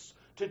hearts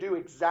to do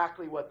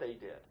exactly what they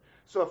did.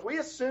 So if we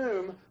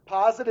assume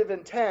positive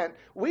intent,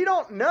 we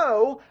don't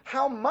know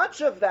how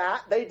much of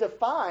that they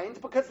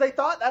defined because they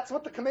thought that's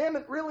what the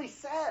commandment really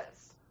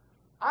says.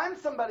 I'm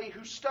somebody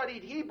who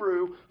studied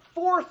Hebrew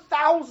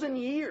 4,000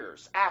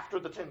 years after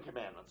the Ten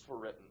Commandments were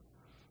written.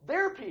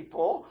 They're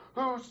people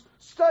who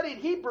studied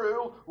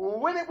Hebrew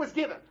when it was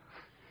given,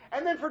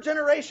 and then for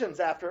generations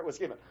after it was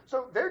given.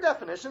 So their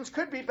definitions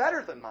could be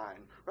better than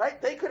mine,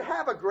 right? They could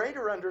have a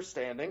greater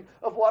understanding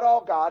of what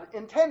all God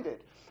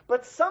intended.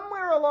 But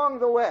somewhere along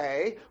the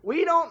way,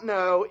 we don't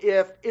know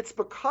if it's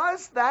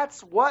because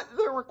that's what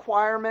the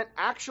requirement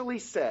actually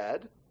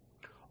said,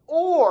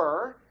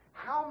 or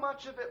how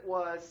much of it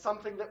was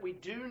something that we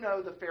do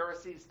know the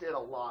Pharisees did a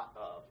lot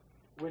of,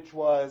 which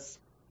was,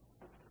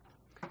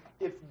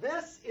 if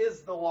this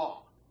is the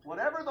law,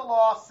 whatever the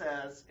law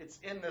says, it's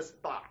in this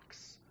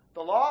box.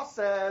 The law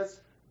says,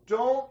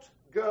 don't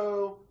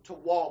go to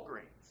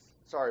Walgreens.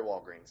 Sorry,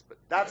 Walgreens, but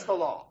that's the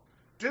law.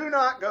 Do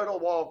not go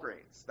to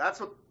Walgreens. That's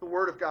what the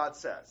Word of God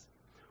says.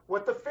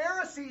 What the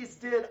Pharisees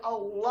did a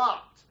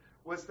lot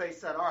was they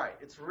said, all right,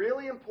 it's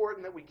really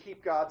important that we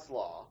keep God's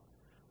law.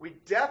 We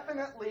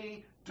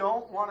definitely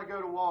don't want to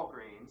go to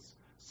Walgreens.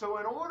 So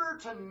in order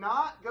to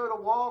not go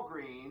to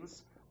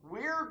Walgreens,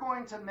 we're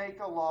going to make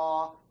a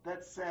law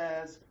that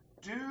says,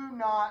 do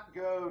not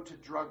go to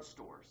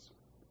drugstores.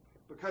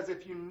 Because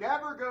if you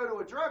never go to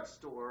a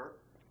drugstore,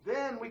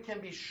 then we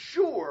can be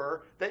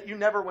sure that you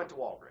never went to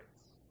Walgreens.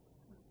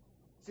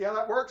 See how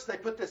that works? They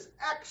put this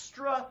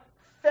extra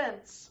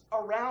fence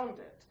around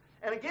it.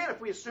 And again,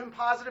 if we assume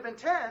positive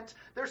intent,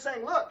 they're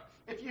saying, look,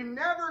 if you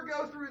never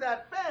go through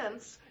that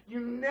fence, you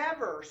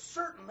never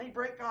certainly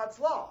break God's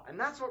law. And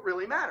that's what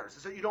really matters,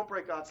 is that you don't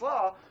break God's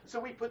law. So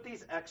we put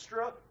these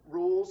extra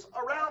rules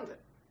around it.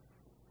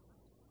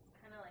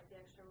 Kind of like the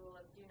extra rule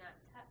of do not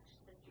touch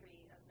the tree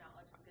of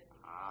knowledge of good and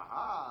evil.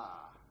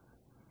 Aha.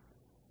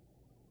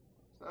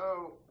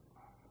 So,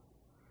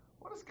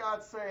 what does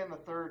God say in the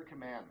third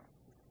commandment?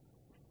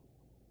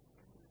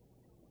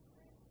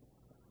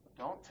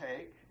 Don't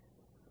take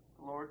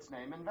the Lord's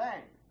name in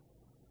vain.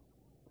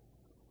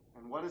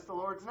 And what is the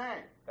Lord's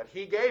name that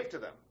He gave to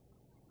them?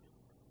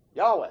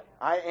 Yahweh.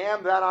 I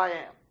am that I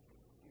am.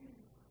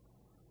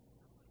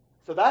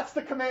 So that's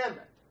the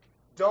commandment.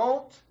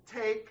 Don't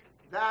take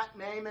that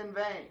name in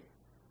vain.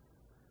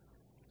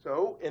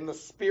 So, in the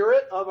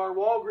spirit of our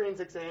Walgreens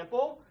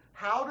example,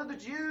 how do the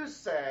Jews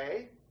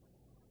say,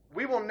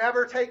 we will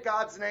never take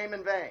God's name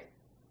in vain?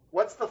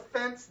 What's the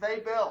fence they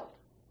build?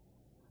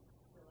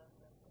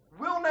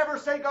 We'll never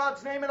say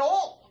God's name at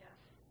all.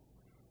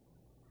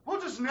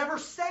 We'll just never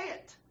say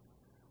it.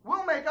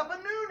 We'll make up a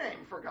new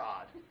name for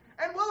God,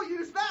 and we'll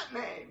use that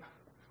name.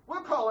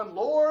 We'll call Him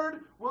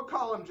Lord, we'll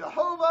call Him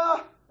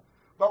Jehovah,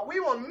 but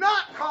we will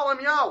not call Him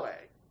Yahweh.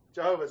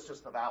 Jehovah's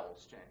just the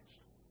vowels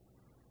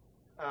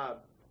changed.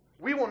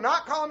 We will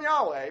not call Him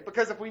Yahweh,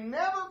 because if we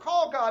never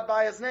call God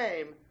by His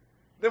name,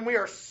 then we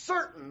are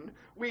certain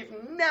we've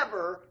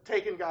never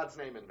taken God's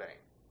name in vain.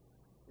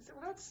 You say,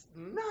 well, that's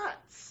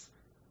nuts.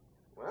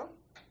 Well,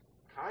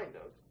 kind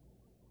of.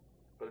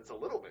 But it's a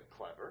little bit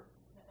clever.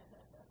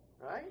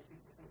 Right?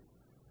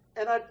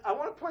 And I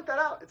want to point that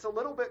out. It's a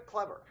little bit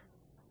clever.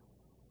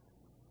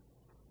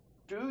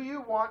 Do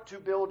you want to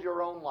build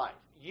your own life?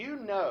 You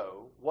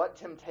know what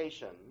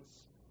temptations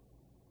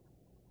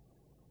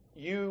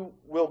you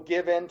will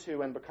give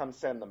into and become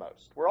sin the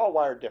most. We're all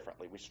wired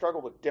differently. We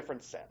struggle with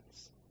different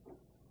sins.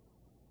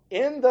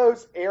 In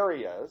those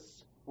areas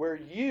where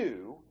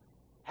you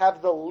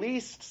have the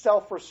least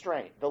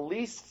self-restraint, the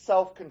least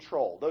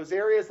self-control, those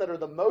areas that are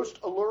the most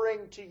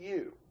alluring to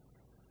you,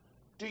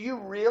 do you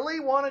really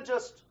want to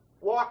just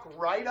walk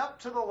right up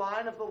to the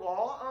line of the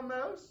law on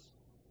those?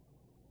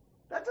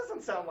 That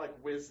doesn't sound like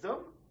wisdom.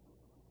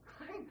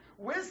 Right?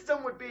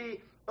 Wisdom would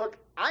be, look,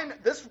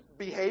 this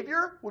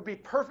behavior would be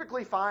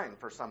perfectly fine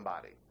for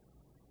somebody.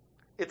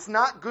 It's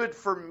not good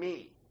for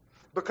me,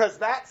 because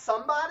that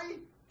somebody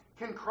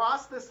can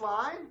cross this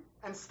line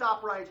and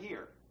stop right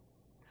here.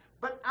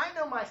 But I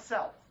know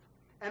myself,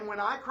 and when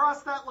I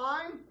cross that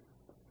line,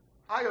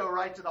 I go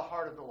right to the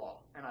heart of the law,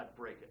 and I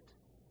break it.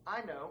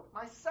 I know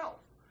myself.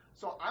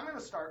 So I'm going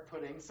to start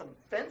putting some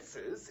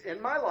fences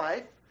in my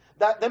life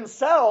that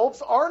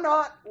themselves are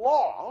not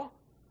law,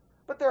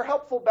 but they're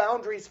helpful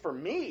boundaries for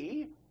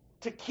me,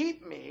 to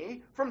keep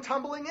me from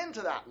tumbling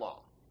into that law.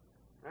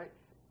 Right?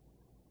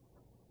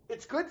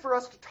 It's good for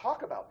us to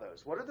talk about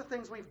those. What are the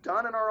things we've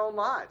done in our own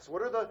lives?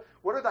 What are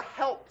the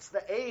helps,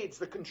 the aids,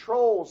 the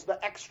controls,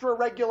 the extra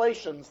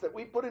regulations that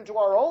we put into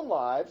our own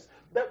lives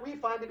that we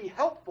find to be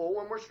helpful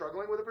when we're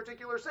struggling with a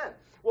particular sin?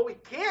 What we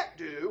can't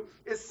do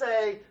is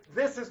say,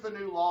 this is the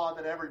new law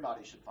that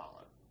everybody should follow.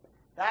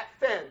 That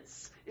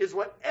fence is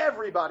what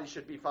everybody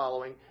should be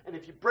following, and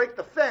if you break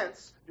the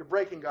fence, you're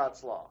breaking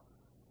God's law.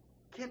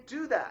 Can't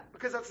do that,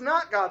 because that's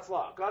not God's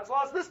law. God's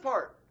law is this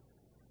part.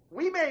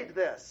 We made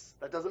this.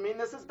 That doesn't mean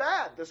this is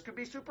bad. This could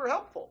be super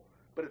helpful.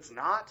 But it's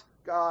not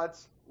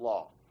God's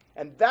law.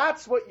 And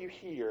that's what you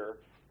hear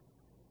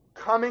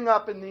coming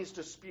up in these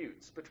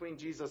disputes between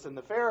Jesus and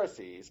the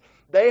Pharisees.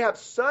 They have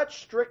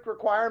such strict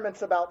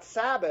requirements about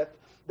Sabbath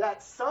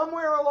that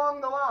somewhere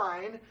along the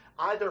line,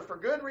 either for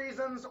good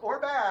reasons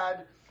or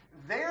bad,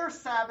 their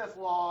Sabbath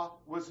law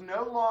was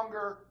no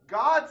longer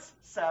God's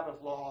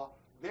Sabbath law.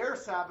 Their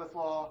Sabbath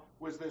law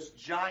was this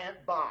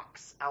giant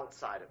box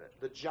outside of it,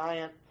 the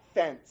giant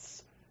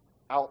fence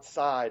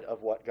outside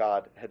of what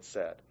God had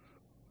said.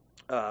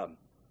 And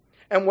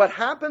what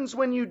happens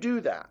when you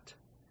do that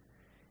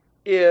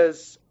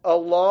is a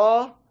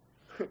law,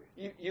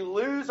 you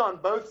lose on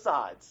both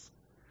sides.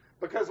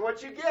 Because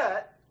what you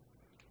get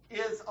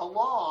is a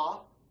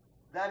law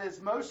that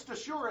is most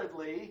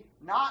assuredly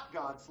not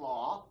God's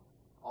law.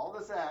 All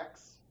this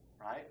X,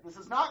 right? This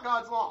is not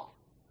God's law.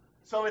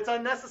 So it's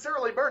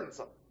unnecessarily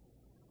burdensome.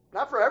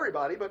 Not for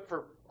everybody, but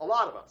for a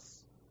lot of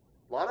us.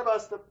 A lot of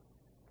us that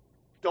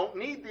don't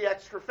need the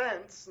extra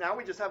fence. Now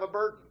we just have a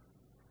burden.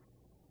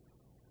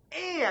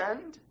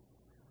 And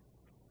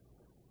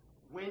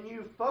when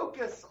you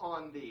focus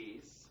on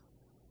these,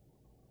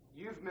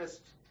 you've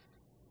missed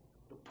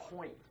the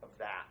point of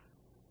that.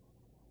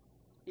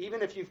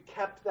 Even if you've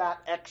kept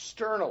that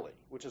externally,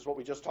 which is what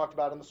we just talked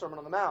about in the Sermon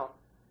on the Mount,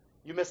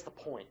 you miss the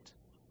point.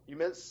 You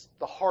miss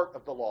the heart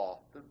of the law,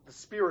 the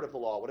spirit of the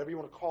law, whatever you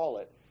want to call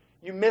it.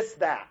 You miss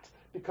that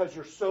because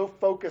you're so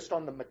focused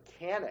on the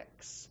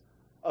mechanics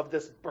of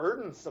this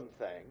burdensome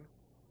thing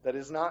that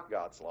is not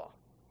God's law.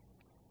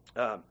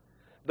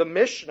 The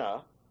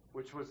Mishnah,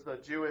 which was the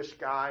Jewish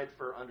guide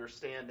for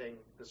understanding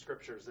the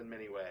Scriptures in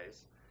many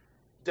ways,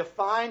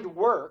 defined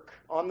work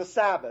on the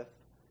Sabbath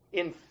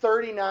in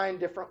 39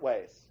 different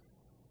ways.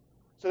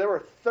 So there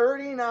were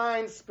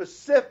 39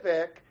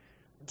 specific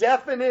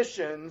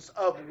definitions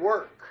of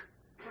work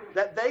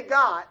that they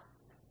got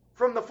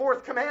from the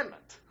fourth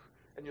commandment.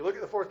 And you look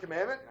at the fourth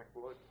commandment,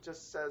 well, it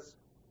just says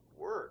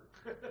work.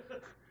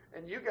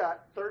 And you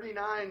got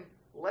 39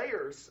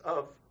 layers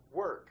of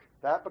work.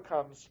 That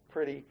becomes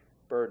pretty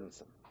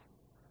burdensome.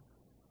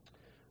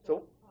 So,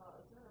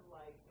 sort of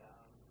like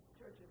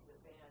churches that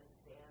ban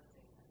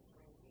dancing and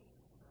drinking,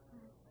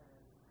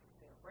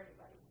 and for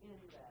anybody in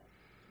that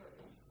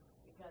church,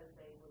 because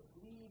they would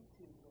lead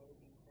to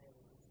maybe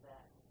things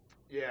that.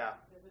 Yeah.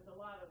 Because there's a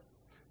lot of.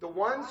 The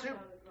ones who.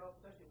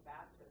 Especially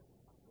Baptist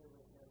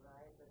religion,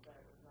 right?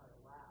 That was not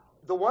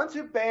allowed. The ones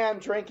who ban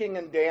drinking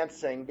and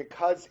dancing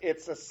because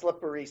it's a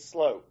slippery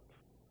slope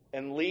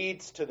and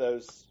leads to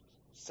those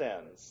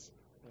sins,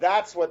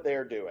 that's what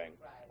they're doing.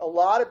 Right. A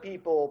lot of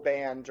people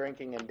ban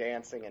drinking and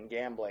dancing and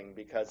gambling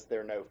because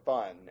they're no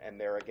fun and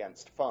they're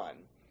against fun.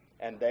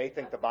 And they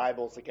think the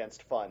Bible's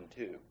against fun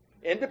too,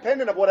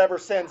 independent of whatever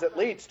sins it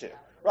leads to.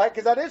 Right?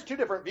 Because that is two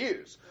different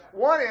views.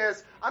 One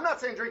is, I'm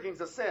not saying drinking's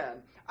a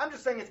sin. I'm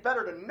just saying it's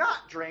better to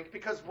not drink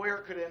because where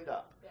it could end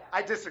up. Yeah.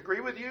 I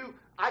disagree with you.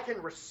 I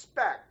can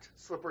respect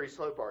slippery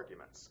slope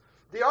arguments.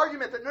 The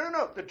argument that,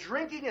 no, the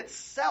drinking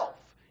itself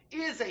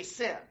is a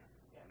sin.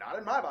 Not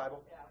in my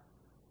Bible. Yeah.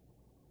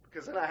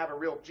 Because then I have a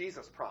real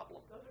Jesus problem.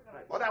 Those are kind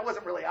Right? of Well, that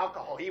wasn't really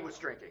alcohol he was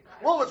drinking.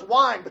 Well, it was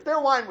wine, but their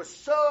wine was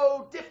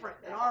so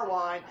different than our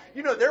wine.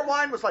 You know, their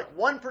wine was like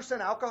 1%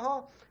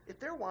 alcohol. If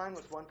their wine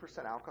was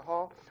 1%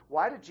 alcohol,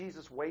 why did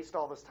Jesus waste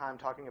all this time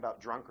talking about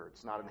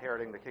drunkards not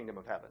inheriting the kingdom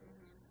of heaven?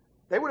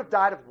 They would have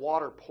died of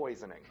water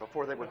poisoning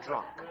before they were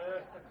drunk.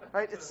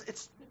 Right?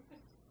 It's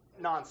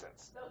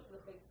nonsense. Those are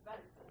the big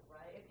fences,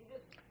 right?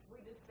 We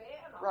just ban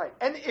all. Right.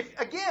 And if,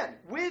 again,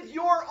 with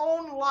your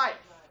own life,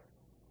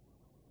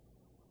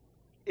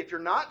 if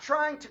you're not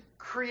trying to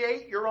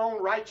create your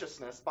own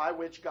righteousness by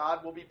which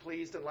God will be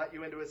pleased and let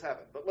you into his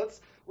heaven. But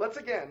let's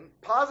again,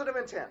 positive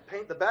intent,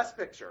 paint the best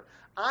picture.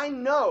 I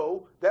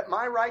know that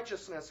my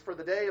righteousness for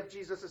the day of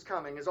Jesus'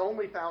 coming is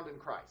only found in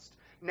Christ.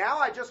 Now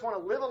I just want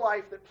to live a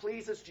life that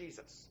pleases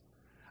Jesus.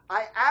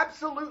 I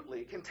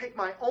absolutely can take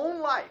my own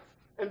life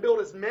and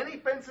build as many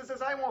fences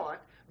as I want,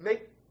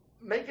 make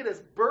it as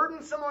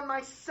burdensome on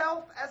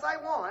myself as I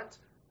want.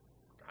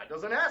 God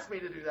doesn't ask me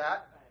to do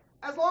that.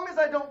 As long as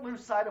I don't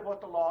lose sight of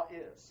what the law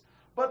is.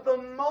 But the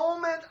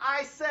moment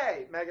I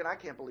say, Megan, I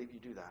can't believe you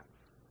do that.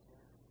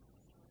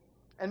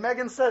 And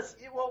Megan says,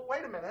 well,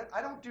 wait a minute,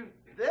 I don't do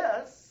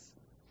this.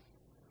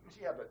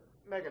 Yeah, but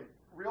Megan,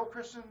 real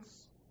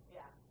Christians,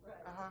 Yeah,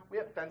 right. we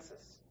have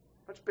fences.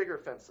 Much bigger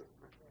fences.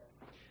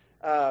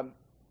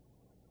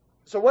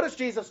 So what does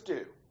Jesus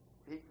do?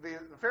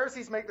 The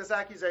Pharisees make this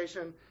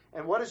accusation,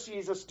 and what does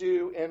Jesus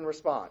do in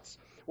response?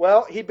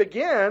 Well, he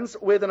begins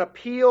with an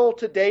appeal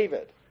to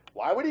David.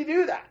 Why would he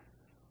do that?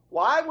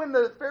 Why, when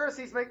the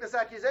Pharisees make this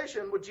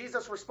accusation, would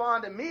Jesus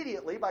respond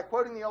immediately by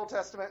quoting the Old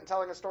Testament and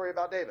telling a story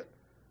about David?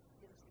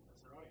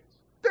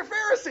 They're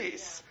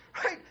Pharisees,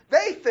 right?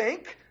 They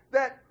think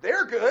that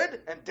they're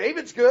good, and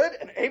David's good,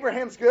 and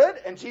Abraham's good,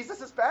 and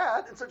Jesus is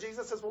bad. And so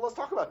Jesus says, well, let's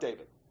talk about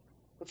David.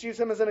 Let's use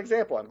him as an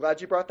example. I'm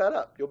glad you brought that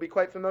up. You'll be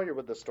quite familiar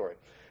with this story.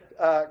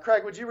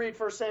 Craig, would you read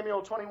 1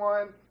 Samuel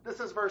 21? This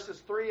is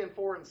verses 3 and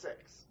 4 and 6.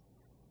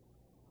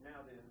 Now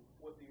then,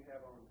 what do you have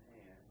on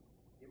hand?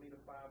 Give me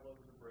the 5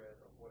 loaves of bread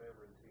of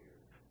whatever is here.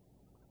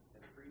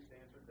 And the priest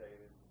answered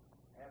David,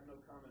 I have no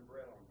common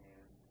bread on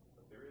hand,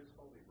 but there is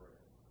holy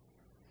bread.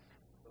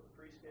 So the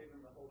priest gave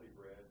him the holy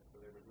bread, for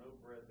there was no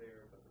bread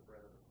there but the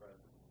bread of the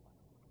presence,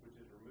 which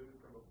is removed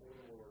from before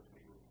the Lord to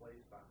be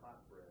replaced by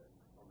hot bread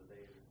on the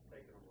day it is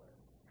taken away.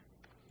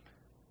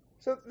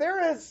 So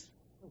there is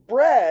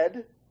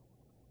bread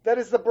that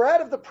is the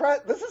bread of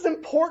the This is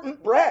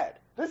important bread.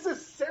 This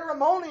is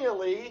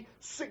ceremonially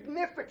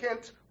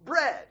significant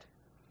bread.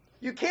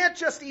 You can't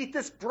just eat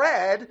this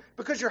bread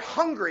because you're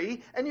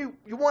hungry and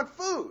you want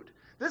food.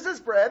 This is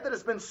bread that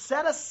has been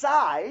set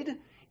aside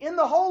in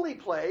the holy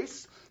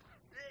place.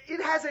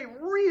 It has a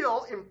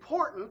real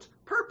important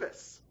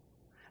purpose.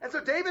 And so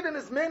David and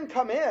his men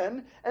come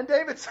in, and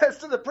David says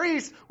to the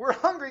priest, we're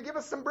hungry, give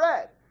us some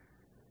bread.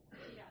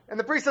 And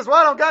the priest says, well,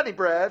 I don't got any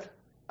bread.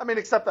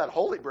 Except that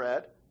holy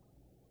bread.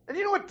 And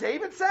you know what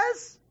David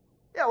says?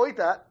 Yeah, we'll eat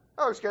that.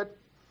 Oh, it's good.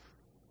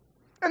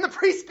 And the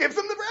priest gives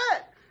them the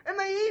bread, and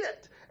they eat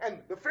it. And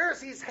the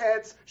Pharisees'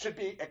 heads should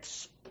be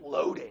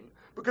exploding,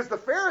 because the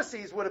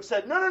Pharisees would have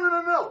said,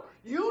 no.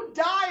 You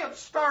die of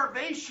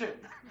starvation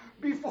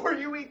before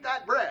you eat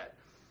that bread.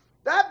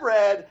 That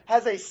bread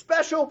has a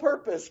special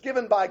purpose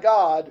given by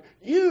God.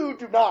 You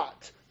do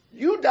not.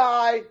 You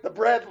die, the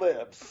bread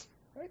lives.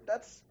 Right?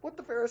 That's what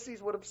the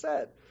Pharisees would have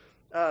said.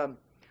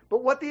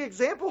 But what the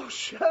example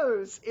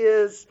shows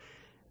is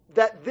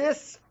that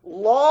this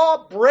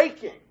law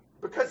breaking,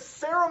 because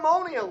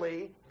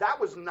ceremonially that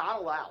was not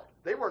allowed.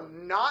 They were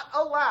not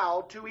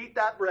allowed to eat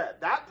that bread.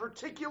 That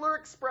particular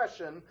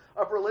expression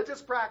of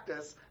religious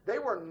practice, they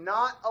were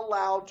not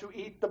allowed to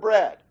eat the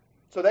bread.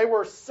 So they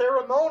were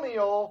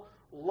ceremonial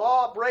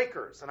law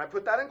breakers. And I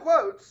put that in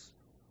quotes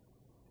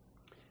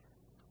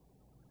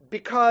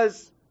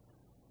because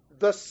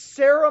the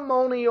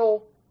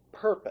ceremonial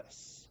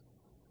purpose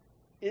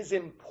is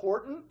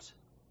important,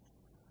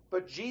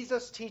 but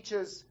Jesus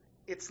teaches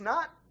it's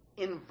not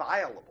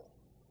inviolable.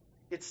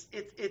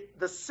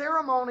 The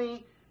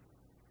ceremony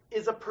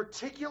is a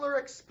particular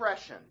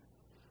expression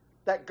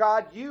that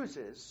God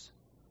uses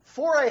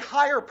for a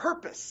higher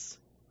purpose.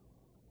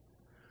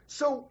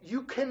 So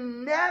you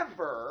can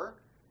never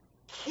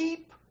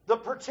keep the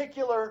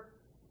particular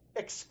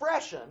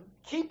expression,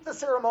 keep the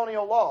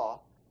ceremonial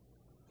law,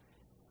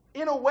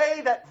 in a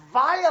way that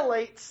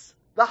violates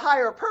the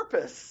higher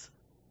purpose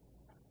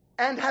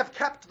and have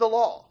kept the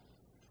law.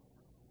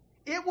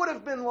 It would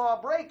have been law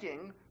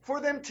breaking for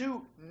them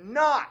to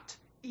not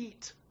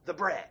eat the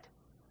bread.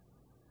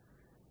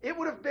 It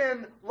would have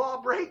been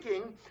law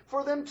breaking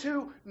for them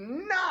to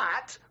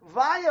not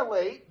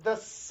violate the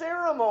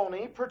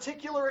ceremony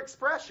particular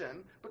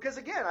expression, because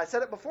again, I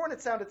said it before and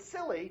it sounded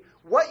silly.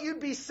 What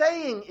you'd be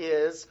saying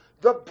is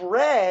the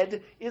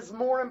bread is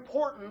more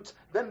important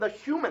than the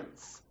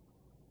humans.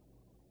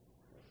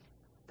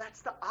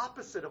 That's the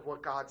opposite of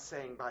what God's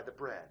saying by the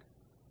bread.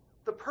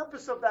 The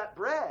purpose of that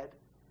bread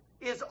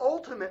is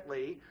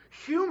ultimately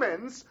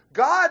humans,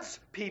 God's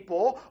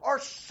people, are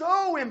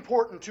so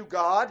important to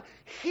God,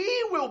 He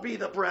will be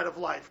the bread of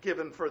life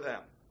given for them.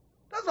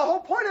 That's the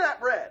whole point of that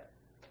bread.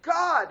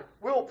 God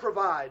will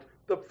provide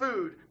the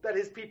food that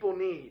His people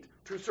need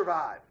to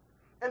survive.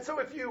 And so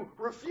if you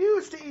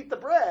refuse to eat the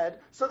bread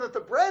so that the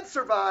bread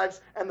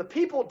survives and the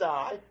people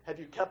die, have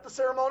you kept the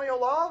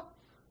ceremonial law?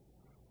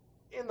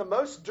 In the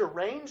most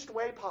deranged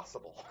way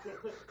possible.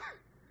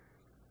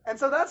 And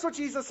so that's what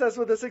Jesus says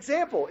with this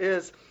example,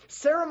 is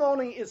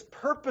ceremony is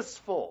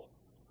purposeful.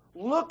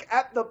 Look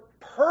at the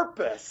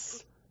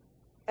purpose.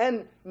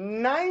 And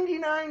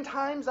 99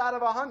 times out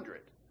of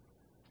 100,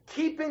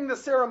 keeping the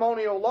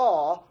ceremonial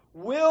law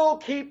will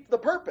keep the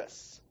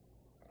purpose.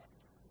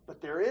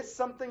 But there is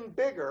something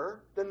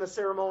bigger than the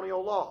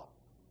ceremonial law,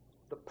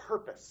 the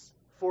purpose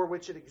for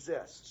which it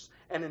exists.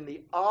 And in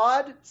the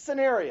odd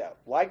scenario,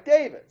 like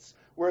David's,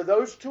 where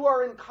those two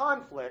are in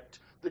conflict,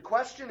 the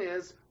question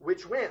is,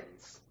 which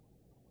wins?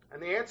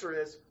 And the answer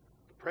is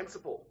the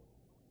principle.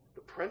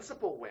 The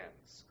principle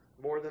wins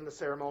more than the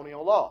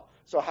ceremonial law.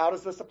 So how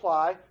does this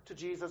apply to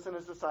Jesus and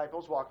His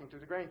disciples walking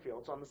through the grain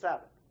fields on the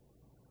Sabbath?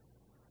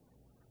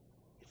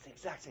 It's the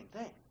exact same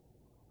thing.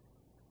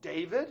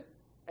 David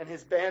and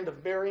his band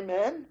of merry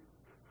men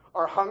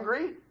are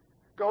hungry,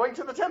 going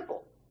to the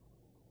temple.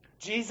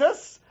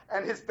 Jesus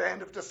and his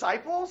band of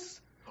disciples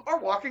are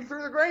walking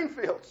through the grain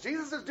fields.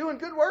 Jesus is doing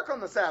good work on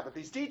the Sabbath.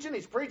 He's teaching,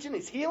 he's preaching,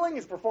 he's healing,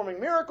 he's performing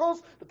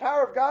miracles. The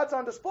power of God's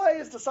on display.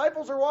 His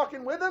disciples are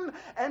walking with him,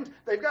 and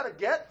they've got to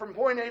get from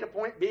point A to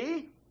point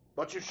B,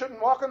 but you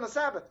shouldn't walk on the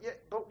Sabbath. Yeah,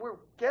 but we're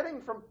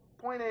getting from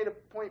point A to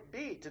point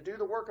B to do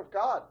the work of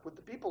God with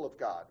the people of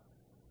God.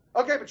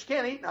 Okay, but you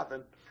can't eat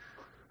nothing.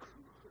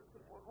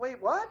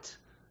 Wait, what?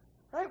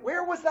 Right?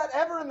 Where was that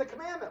ever in the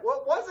commandment?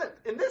 Well, it wasn't.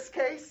 In this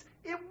case,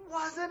 it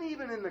wasn't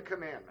even in the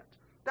commandment.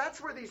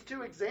 That's where these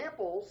two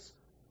examples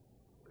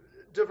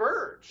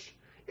diverge.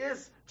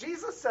 Is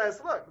Jesus says,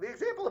 look, the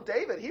example of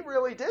David, he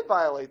really did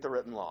violate the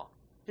written law.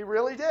 He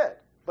really did.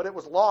 But it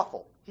was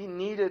lawful. He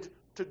needed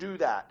to do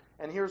that.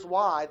 And here's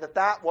why,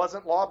 that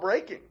wasn't law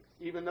breaking,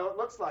 even though it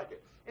looks like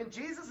it. In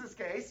Jesus'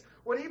 case,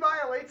 what he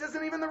violates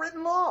isn't even the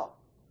written law.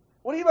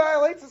 What he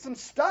violates is some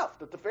stuff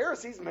that the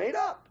Pharisees made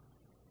up.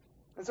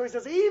 And so he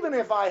says, even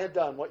if I had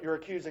done what you're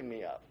accusing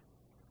me of,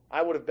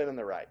 I would have been in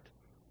the right.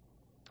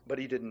 But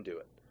he didn't do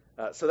it.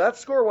 So that's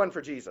score one for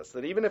Jesus,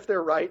 that even if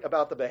they're right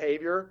about the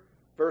behavior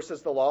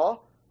versus the law,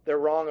 they're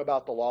wrong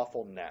about the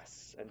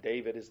lawfulness. And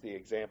David is the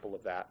example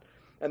of that.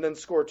 And then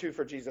score two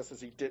for Jesus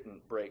is he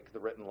didn't break the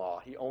written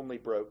law. He only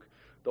broke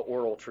the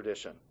oral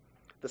tradition.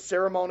 The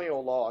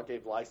ceremonial law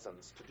gave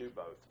license to do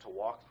both, to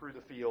walk through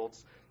the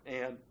fields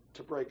and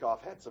to break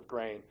off heads of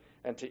grain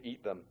and to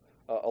eat them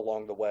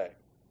along the way.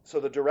 So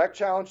the direct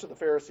challenge to the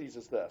Pharisees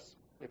is this.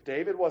 If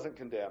David wasn't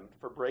condemned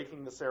for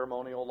breaking the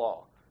ceremonial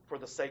law for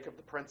the sake of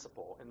the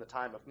principle in the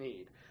time of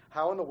need,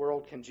 how in the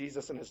world can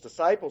Jesus and his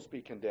disciples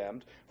be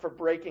condemned for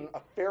breaking a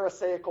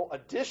Pharisaical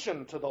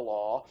addition to the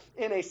law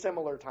in a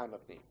similar time of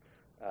need?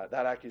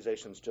 That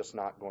accusation is just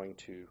not going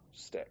to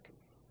stick.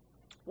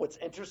 What's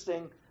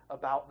interesting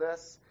about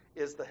this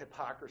is the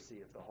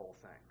hypocrisy of the whole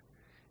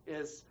thing.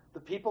 Is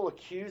the people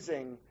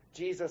accusing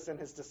Jesus and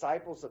his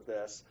disciples of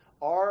this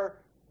are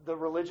the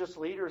religious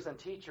leaders and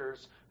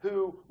teachers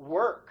who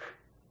work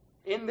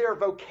in their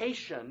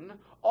vocation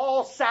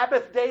all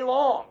Sabbath day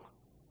long.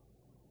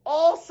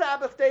 All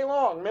Sabbath day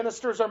long,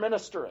 ministers are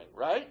ministering,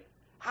 right?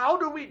 How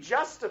do we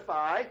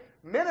justify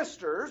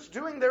ministers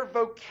doing their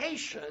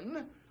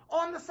vocation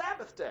on the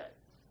Sabbath day?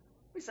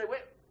 We say,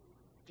 wait,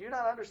 do you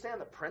not understand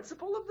the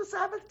principle of the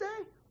Sabbath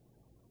day?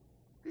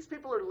 These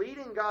people are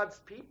leading God's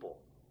people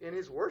in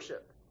his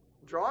worship,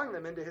 drawing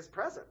them into his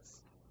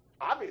presence.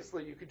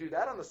 Obviously, you could do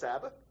that on the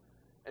Sabbath.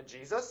 And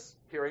Jesus,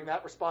 hearing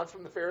that response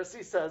from the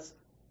Pharisees, says,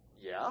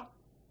 yeah.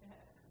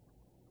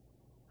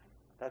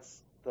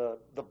 That's the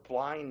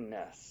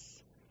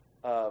blindness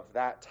of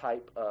that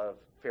type of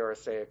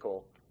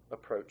Pharisaical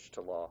approach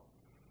to law.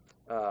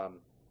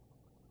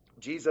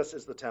 Jesus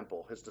is the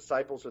temple. His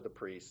disciples are the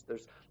priests.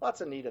 There's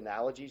lots of neat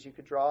analogies you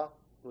could draw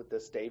with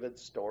this David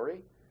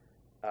story.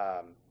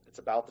 It's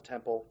about the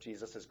temple.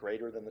 Jesus is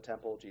greater than the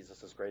temple.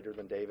 Jesus is greater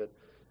than David.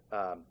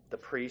 The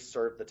priests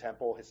serve the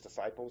temple. His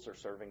disciples are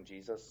serving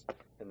Jesus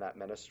in that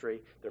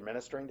ministry. They're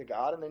ministering to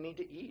God and they need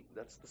to eat.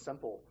 That's the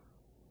simple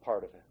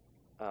part of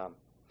it.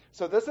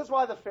 So this is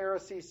why the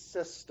Pharisee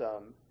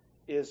system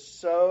is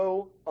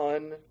so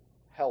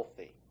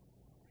unhealthy.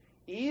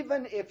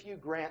 Even if you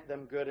grant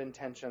them good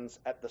intentions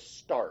at the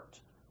start,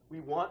 we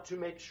want to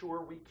make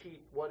sure we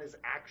keep what is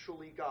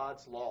actually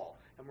God's law.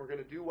 And we're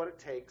going to do what it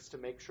takes to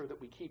make sure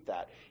that we keep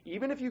that.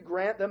 Even if you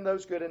grant them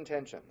those good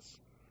intentions,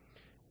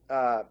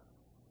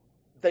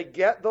 they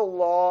get the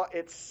law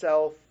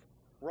itself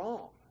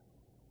wrong.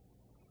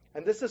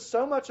 And this is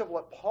so much of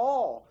what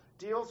Paul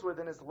deals with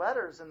in his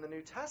letters in the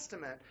New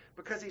Testament,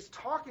 because he's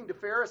talking to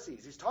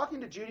Pharisees, he's talking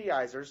to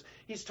Judaizers,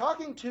 he's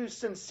talking to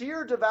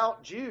sincere,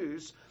 devout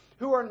Jews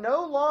who are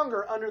no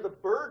longer under the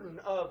burden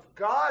of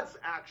God's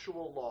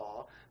actual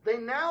law. They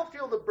now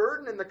feel the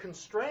burden and the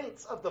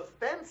constraints of the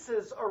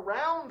fences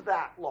around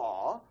that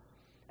law.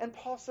 And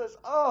Paul says,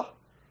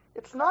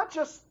 it's not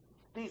just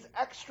these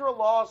extra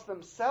laws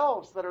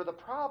themselves that are the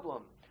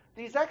problem.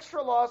 These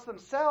extra laws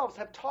themselves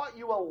have taught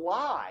you a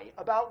lie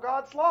about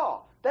God's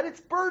law, that it's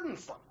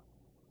burdensome.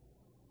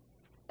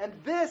 And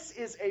this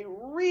is a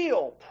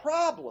real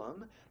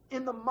problem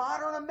in the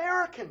modern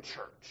American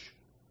church,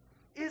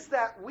 is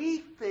that we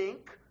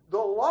think the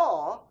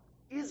law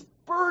is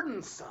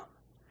burdensome.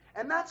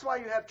 And that's why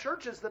you have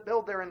churches that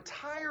build their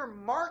entire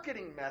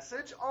marketing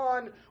message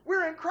on,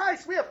 we're in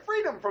Christ, we have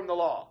freedom from the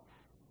law.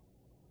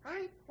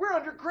 Right? We're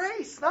under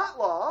grace, not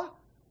law.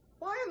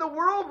 Why in the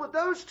world would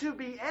those two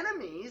be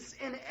enemies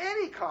in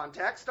any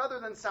context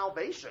other than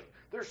salvation?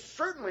 They're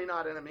certainly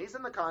not enemies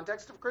in the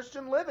context of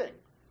Christian living.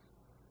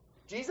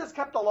 Jesus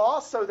kept the law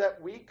so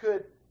that we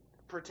could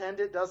pretend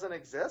it doesn't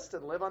exist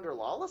and live under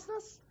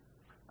lawlessness?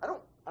 I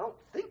don't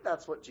think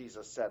that's what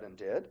Jesus said and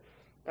did.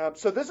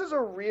 So this is a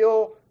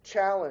real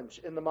challenge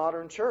in the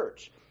modern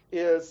church,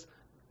 is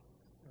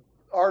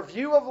our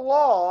view of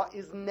law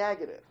is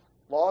negative.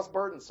 Law is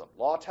burdensome.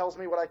 Law tells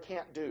me what I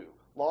can't do.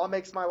 Law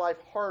makes my life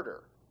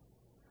harder.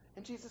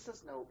 And Jesus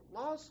says, no,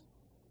 law's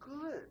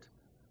good.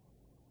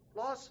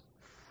 Law's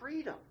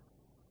freedom.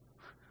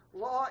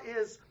 Law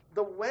is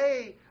the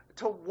way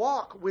to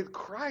walk with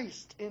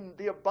Christ in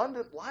the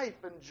abundant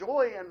life and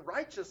joy and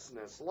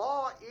righteousness.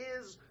 Law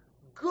is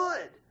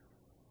good.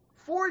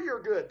 for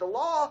your good. The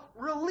law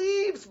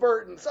relieves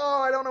burdens.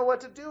 Oh, I don't know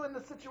what to do in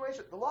this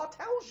situation. The law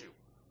tells you.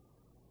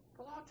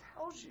 The law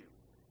tells you.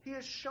 He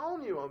has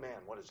shown you, oh man,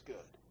 what is good.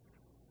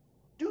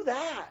 Do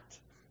that,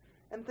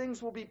 and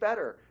things will be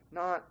better,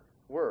 not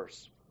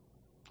worse.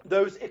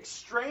 Those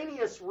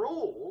extraneous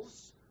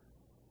rules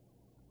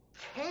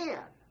can,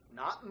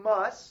 not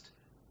must,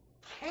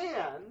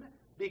 can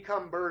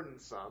become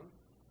burdensome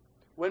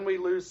when we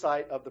lose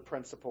sight of the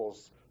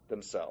principles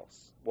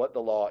themselves, what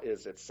the law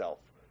is itself.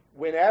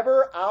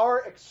 Whenever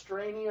our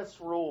extraneous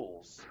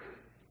rules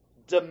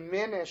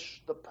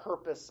diminish the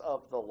purpose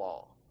of the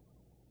law,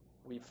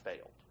 we've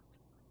failed.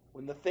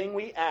 When the thing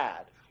we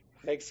add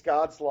makes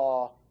God's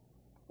law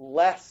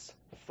less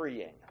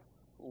freeing,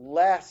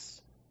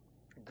 less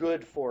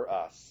good for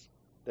us,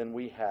 then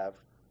we have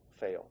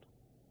failed.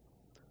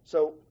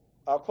 So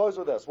I'll close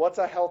with this. What's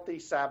a healthy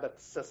Sabbath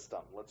system?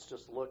 Let's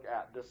just look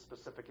at this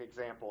specific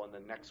example, and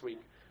then next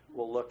week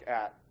we'll look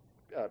at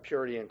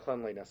purity and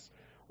cleanliness.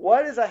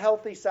 What is a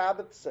healthy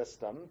Sabbath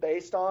system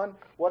based on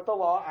what the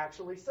law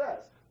actually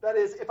says? That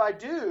is, if I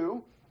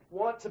do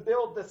want to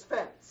build this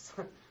fence,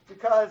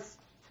 because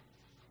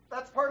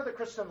that's part of the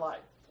Christian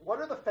life. What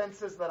are the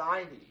fences that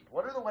I need?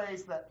 What are the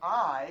ways that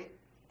I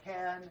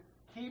can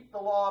keep the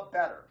law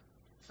better?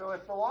 So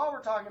if the law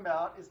we're talking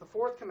about is the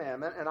fourth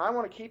commandment, and I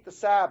want to keep the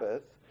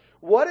Sabbath,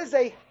 what is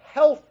a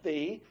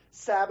healthy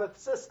Sabbath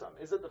system?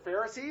 Is it the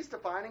Pharisees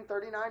defining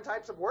 39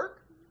 types of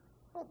work?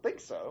 I don't think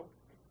so.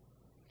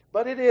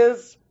 But it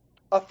is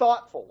a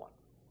thoughtful one.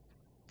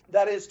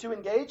 That is, to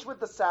engage with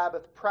the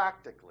Sabbath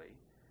practically,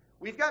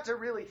 we've got to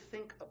really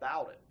think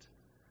about it.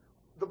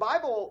 The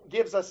Bible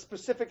gives us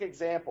specific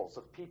examples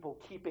of people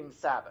keeping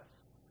Sabbath.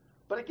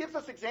 But it gives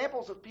us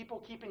examples of people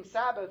keeping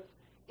Sabbath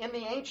in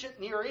the ancient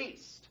Near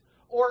East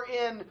or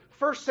in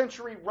first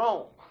century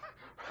Rome.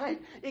 Right?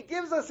 It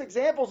gives us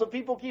examples of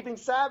people keeping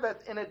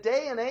Sabbath in a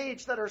day and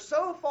age that are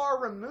so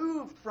far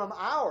removed from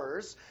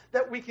ours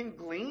that we can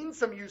glean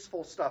some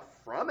useful stuff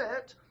from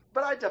it.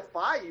 But I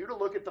defy you to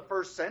look at the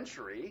first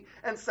century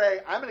and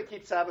say, I'm going to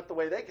keep Sabbath the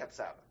way they kept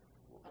Sabbath.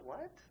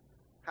 What?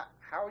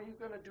 How are you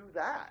going to do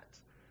that?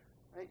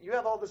 Right? You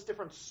have all this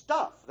different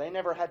stuff they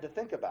never had to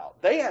think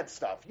about. They had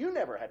stuff you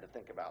never had to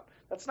think about.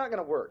 That's not going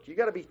to work. You've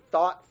got to be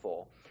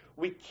thoughtful.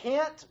 We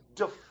can't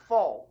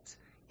default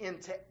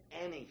into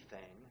anything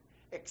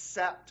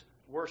except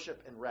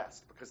worship and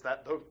rest, because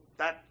that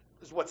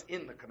is what's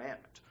in the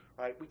commandment.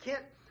 Right? We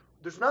can't.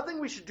 There's nothing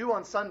we should do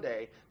on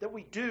Sunday that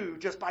we do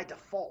just by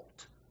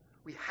default.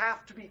 We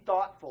have to be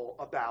thoughtful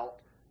about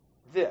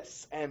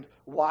this and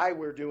why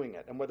we're doing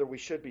it and whether we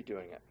should be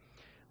doing it.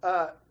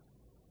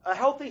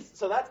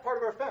 So that's part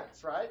of our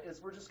fence, right?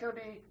 Is we're just going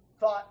to be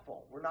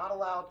thoughtful. We're not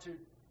allowed to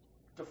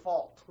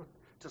default,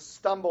 to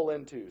stumble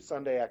into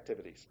Sunday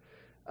activities.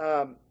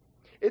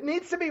 It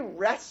needs to be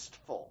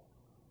restful,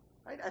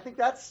 right? I think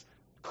that's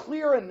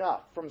clear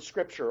enough from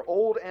Scripture,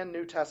 Old and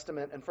New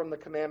Testament, and from the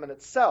commandment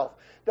itself,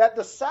 that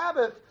the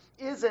Sabbath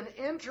is an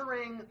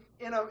entering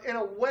in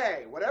a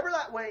way, whatever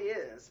that way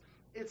is,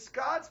 it's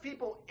God's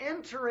people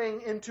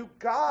entering into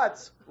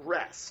God's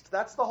rest.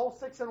 That's the whole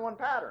 6-in-1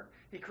 pattern.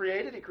 He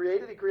created,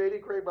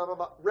 blah, blah,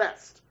 blah,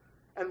 rest.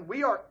 And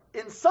we are,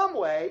 in some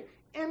way,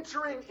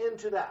 entering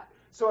into that.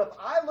 So if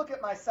I look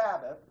at my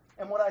Sabbath,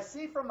 and what I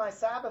see from my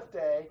Sabbath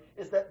day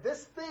is that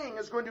this thing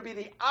is going to be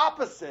the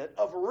opposite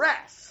of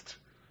rest,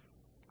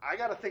 I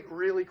got to think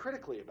really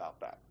critically about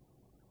that.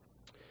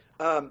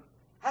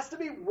 Has to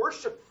be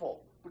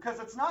worshipful, because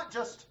it's not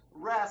just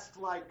rest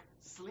like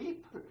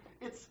sleep.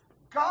 It's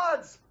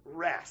God's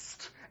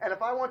rest. And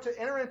if I want to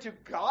enter into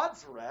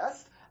God's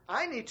rest,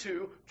 I need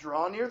to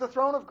draw near the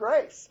throne of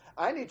grace.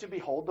 I need to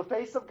behold the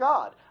face of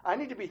God. I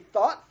need to be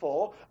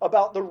thoughtful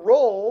about the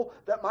role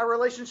that my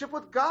relationship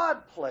with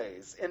God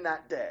plays in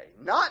that day.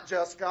 Not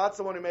just God's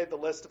the one who made the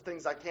list of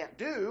things I can't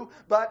do,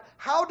 but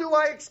how do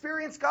I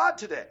experience God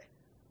today?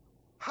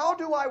 How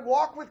do I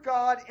walk with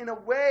God in a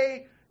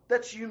way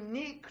that's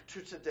unique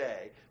to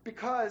today?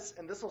 Because,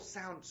 and this will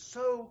sound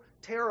so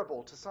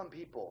terrible to some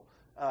people,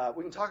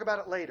 we can talk about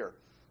it later,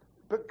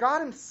 but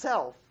God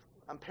himself,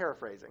 I'm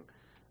paraphrasing,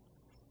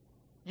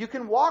 you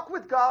can walk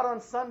with God on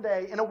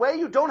Sunday in a way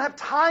you don't have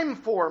time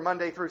for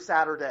Monday through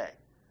Saturday,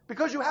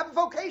 because you have a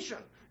vocation.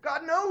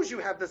 God knows you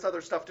have this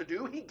other stuff to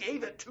do. He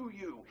gave it to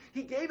you.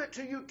 He gave it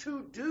to you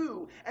to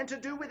do, and to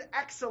do with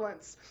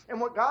excellence. And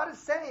what God is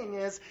saying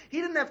is,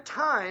 he didn't have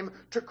time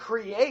to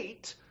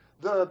create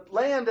the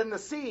land and the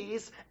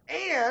seas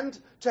and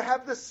to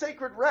have this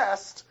sacred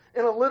rest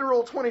in a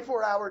literal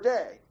 24-hour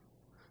day.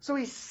 So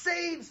he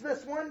saves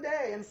this one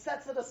day and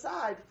sets it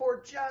aside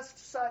for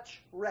just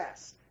such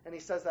rest. And he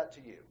says that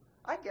to you.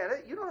 I get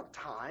it. You don't have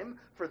time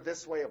for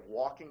this way of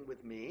walking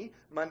with me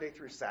Monday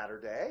through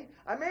Saturday.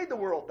 I made the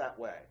world that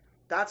way.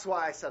 That's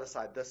why I set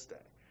aside this day.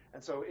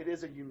 And so it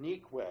is a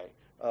unique way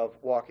of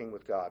walking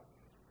with God.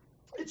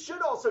 It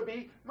should also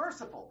be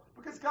merciful,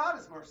 because God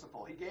is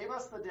merciful. He gave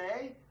us the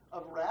day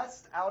of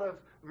rest out of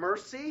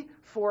mercy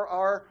for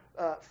our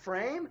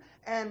frame.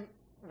 And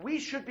we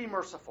should be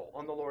merciful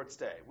on the Lord's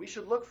Day. We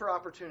should look for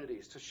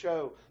opportunities to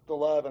show the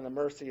love and the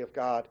mercy of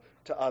God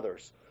to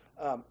others.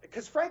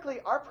 Because frankly,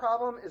 our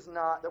problem is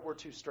not that we're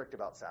too strict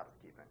about Sabbath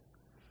keeping.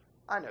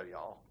 I know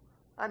y'all.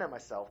 I know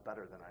myself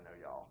better than I know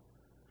y'all.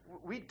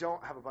 We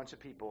don't have a bunch of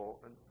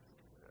people.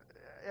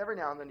 Every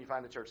now and then you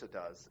find a church that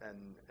does, and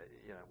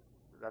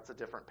that's a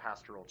different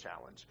pastoral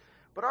challenge.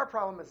 But our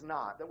problem is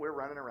not that we're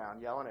running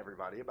around yelling at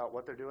everybody about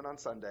what they're doing on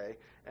Sunday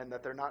and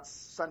that they're not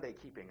Sunday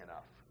keeping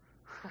enough.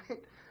 Right?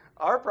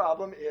 Our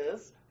problem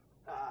is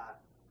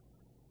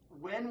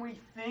when we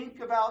think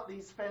about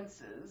these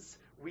fences,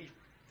 we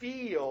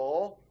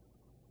feel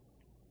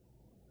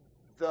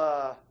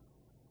the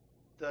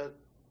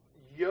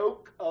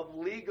yoke of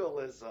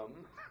legalism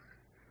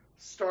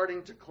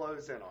starting to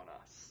close in on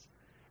us.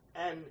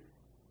 And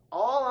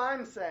all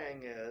I'm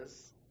saying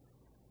is,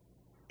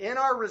 in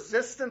our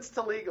resistance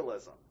to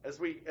legalism, as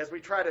we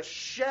try to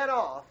shed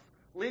off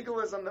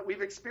legalism that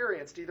we've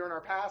experienced either in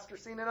our past or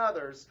seen in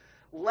others,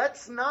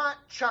 let's not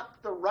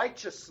chuck the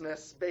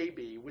righteousness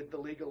baby with the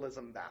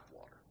legalism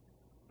bathwater.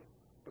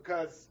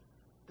 Because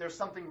there's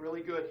something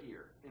really good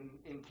here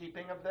in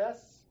keeping of this.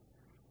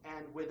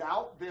 And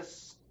without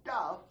this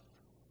stuff,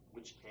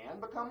 which can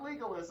become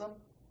legalism,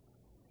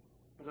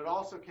 but it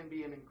also can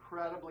be an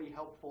incredibly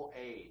helpful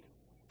aid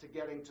to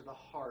getting to the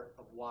heart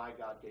of why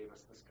God gave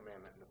us this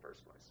commandment in the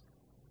first place.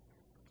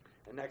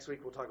 And next week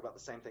we'll talk about the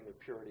same thing with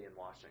purity and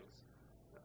washings.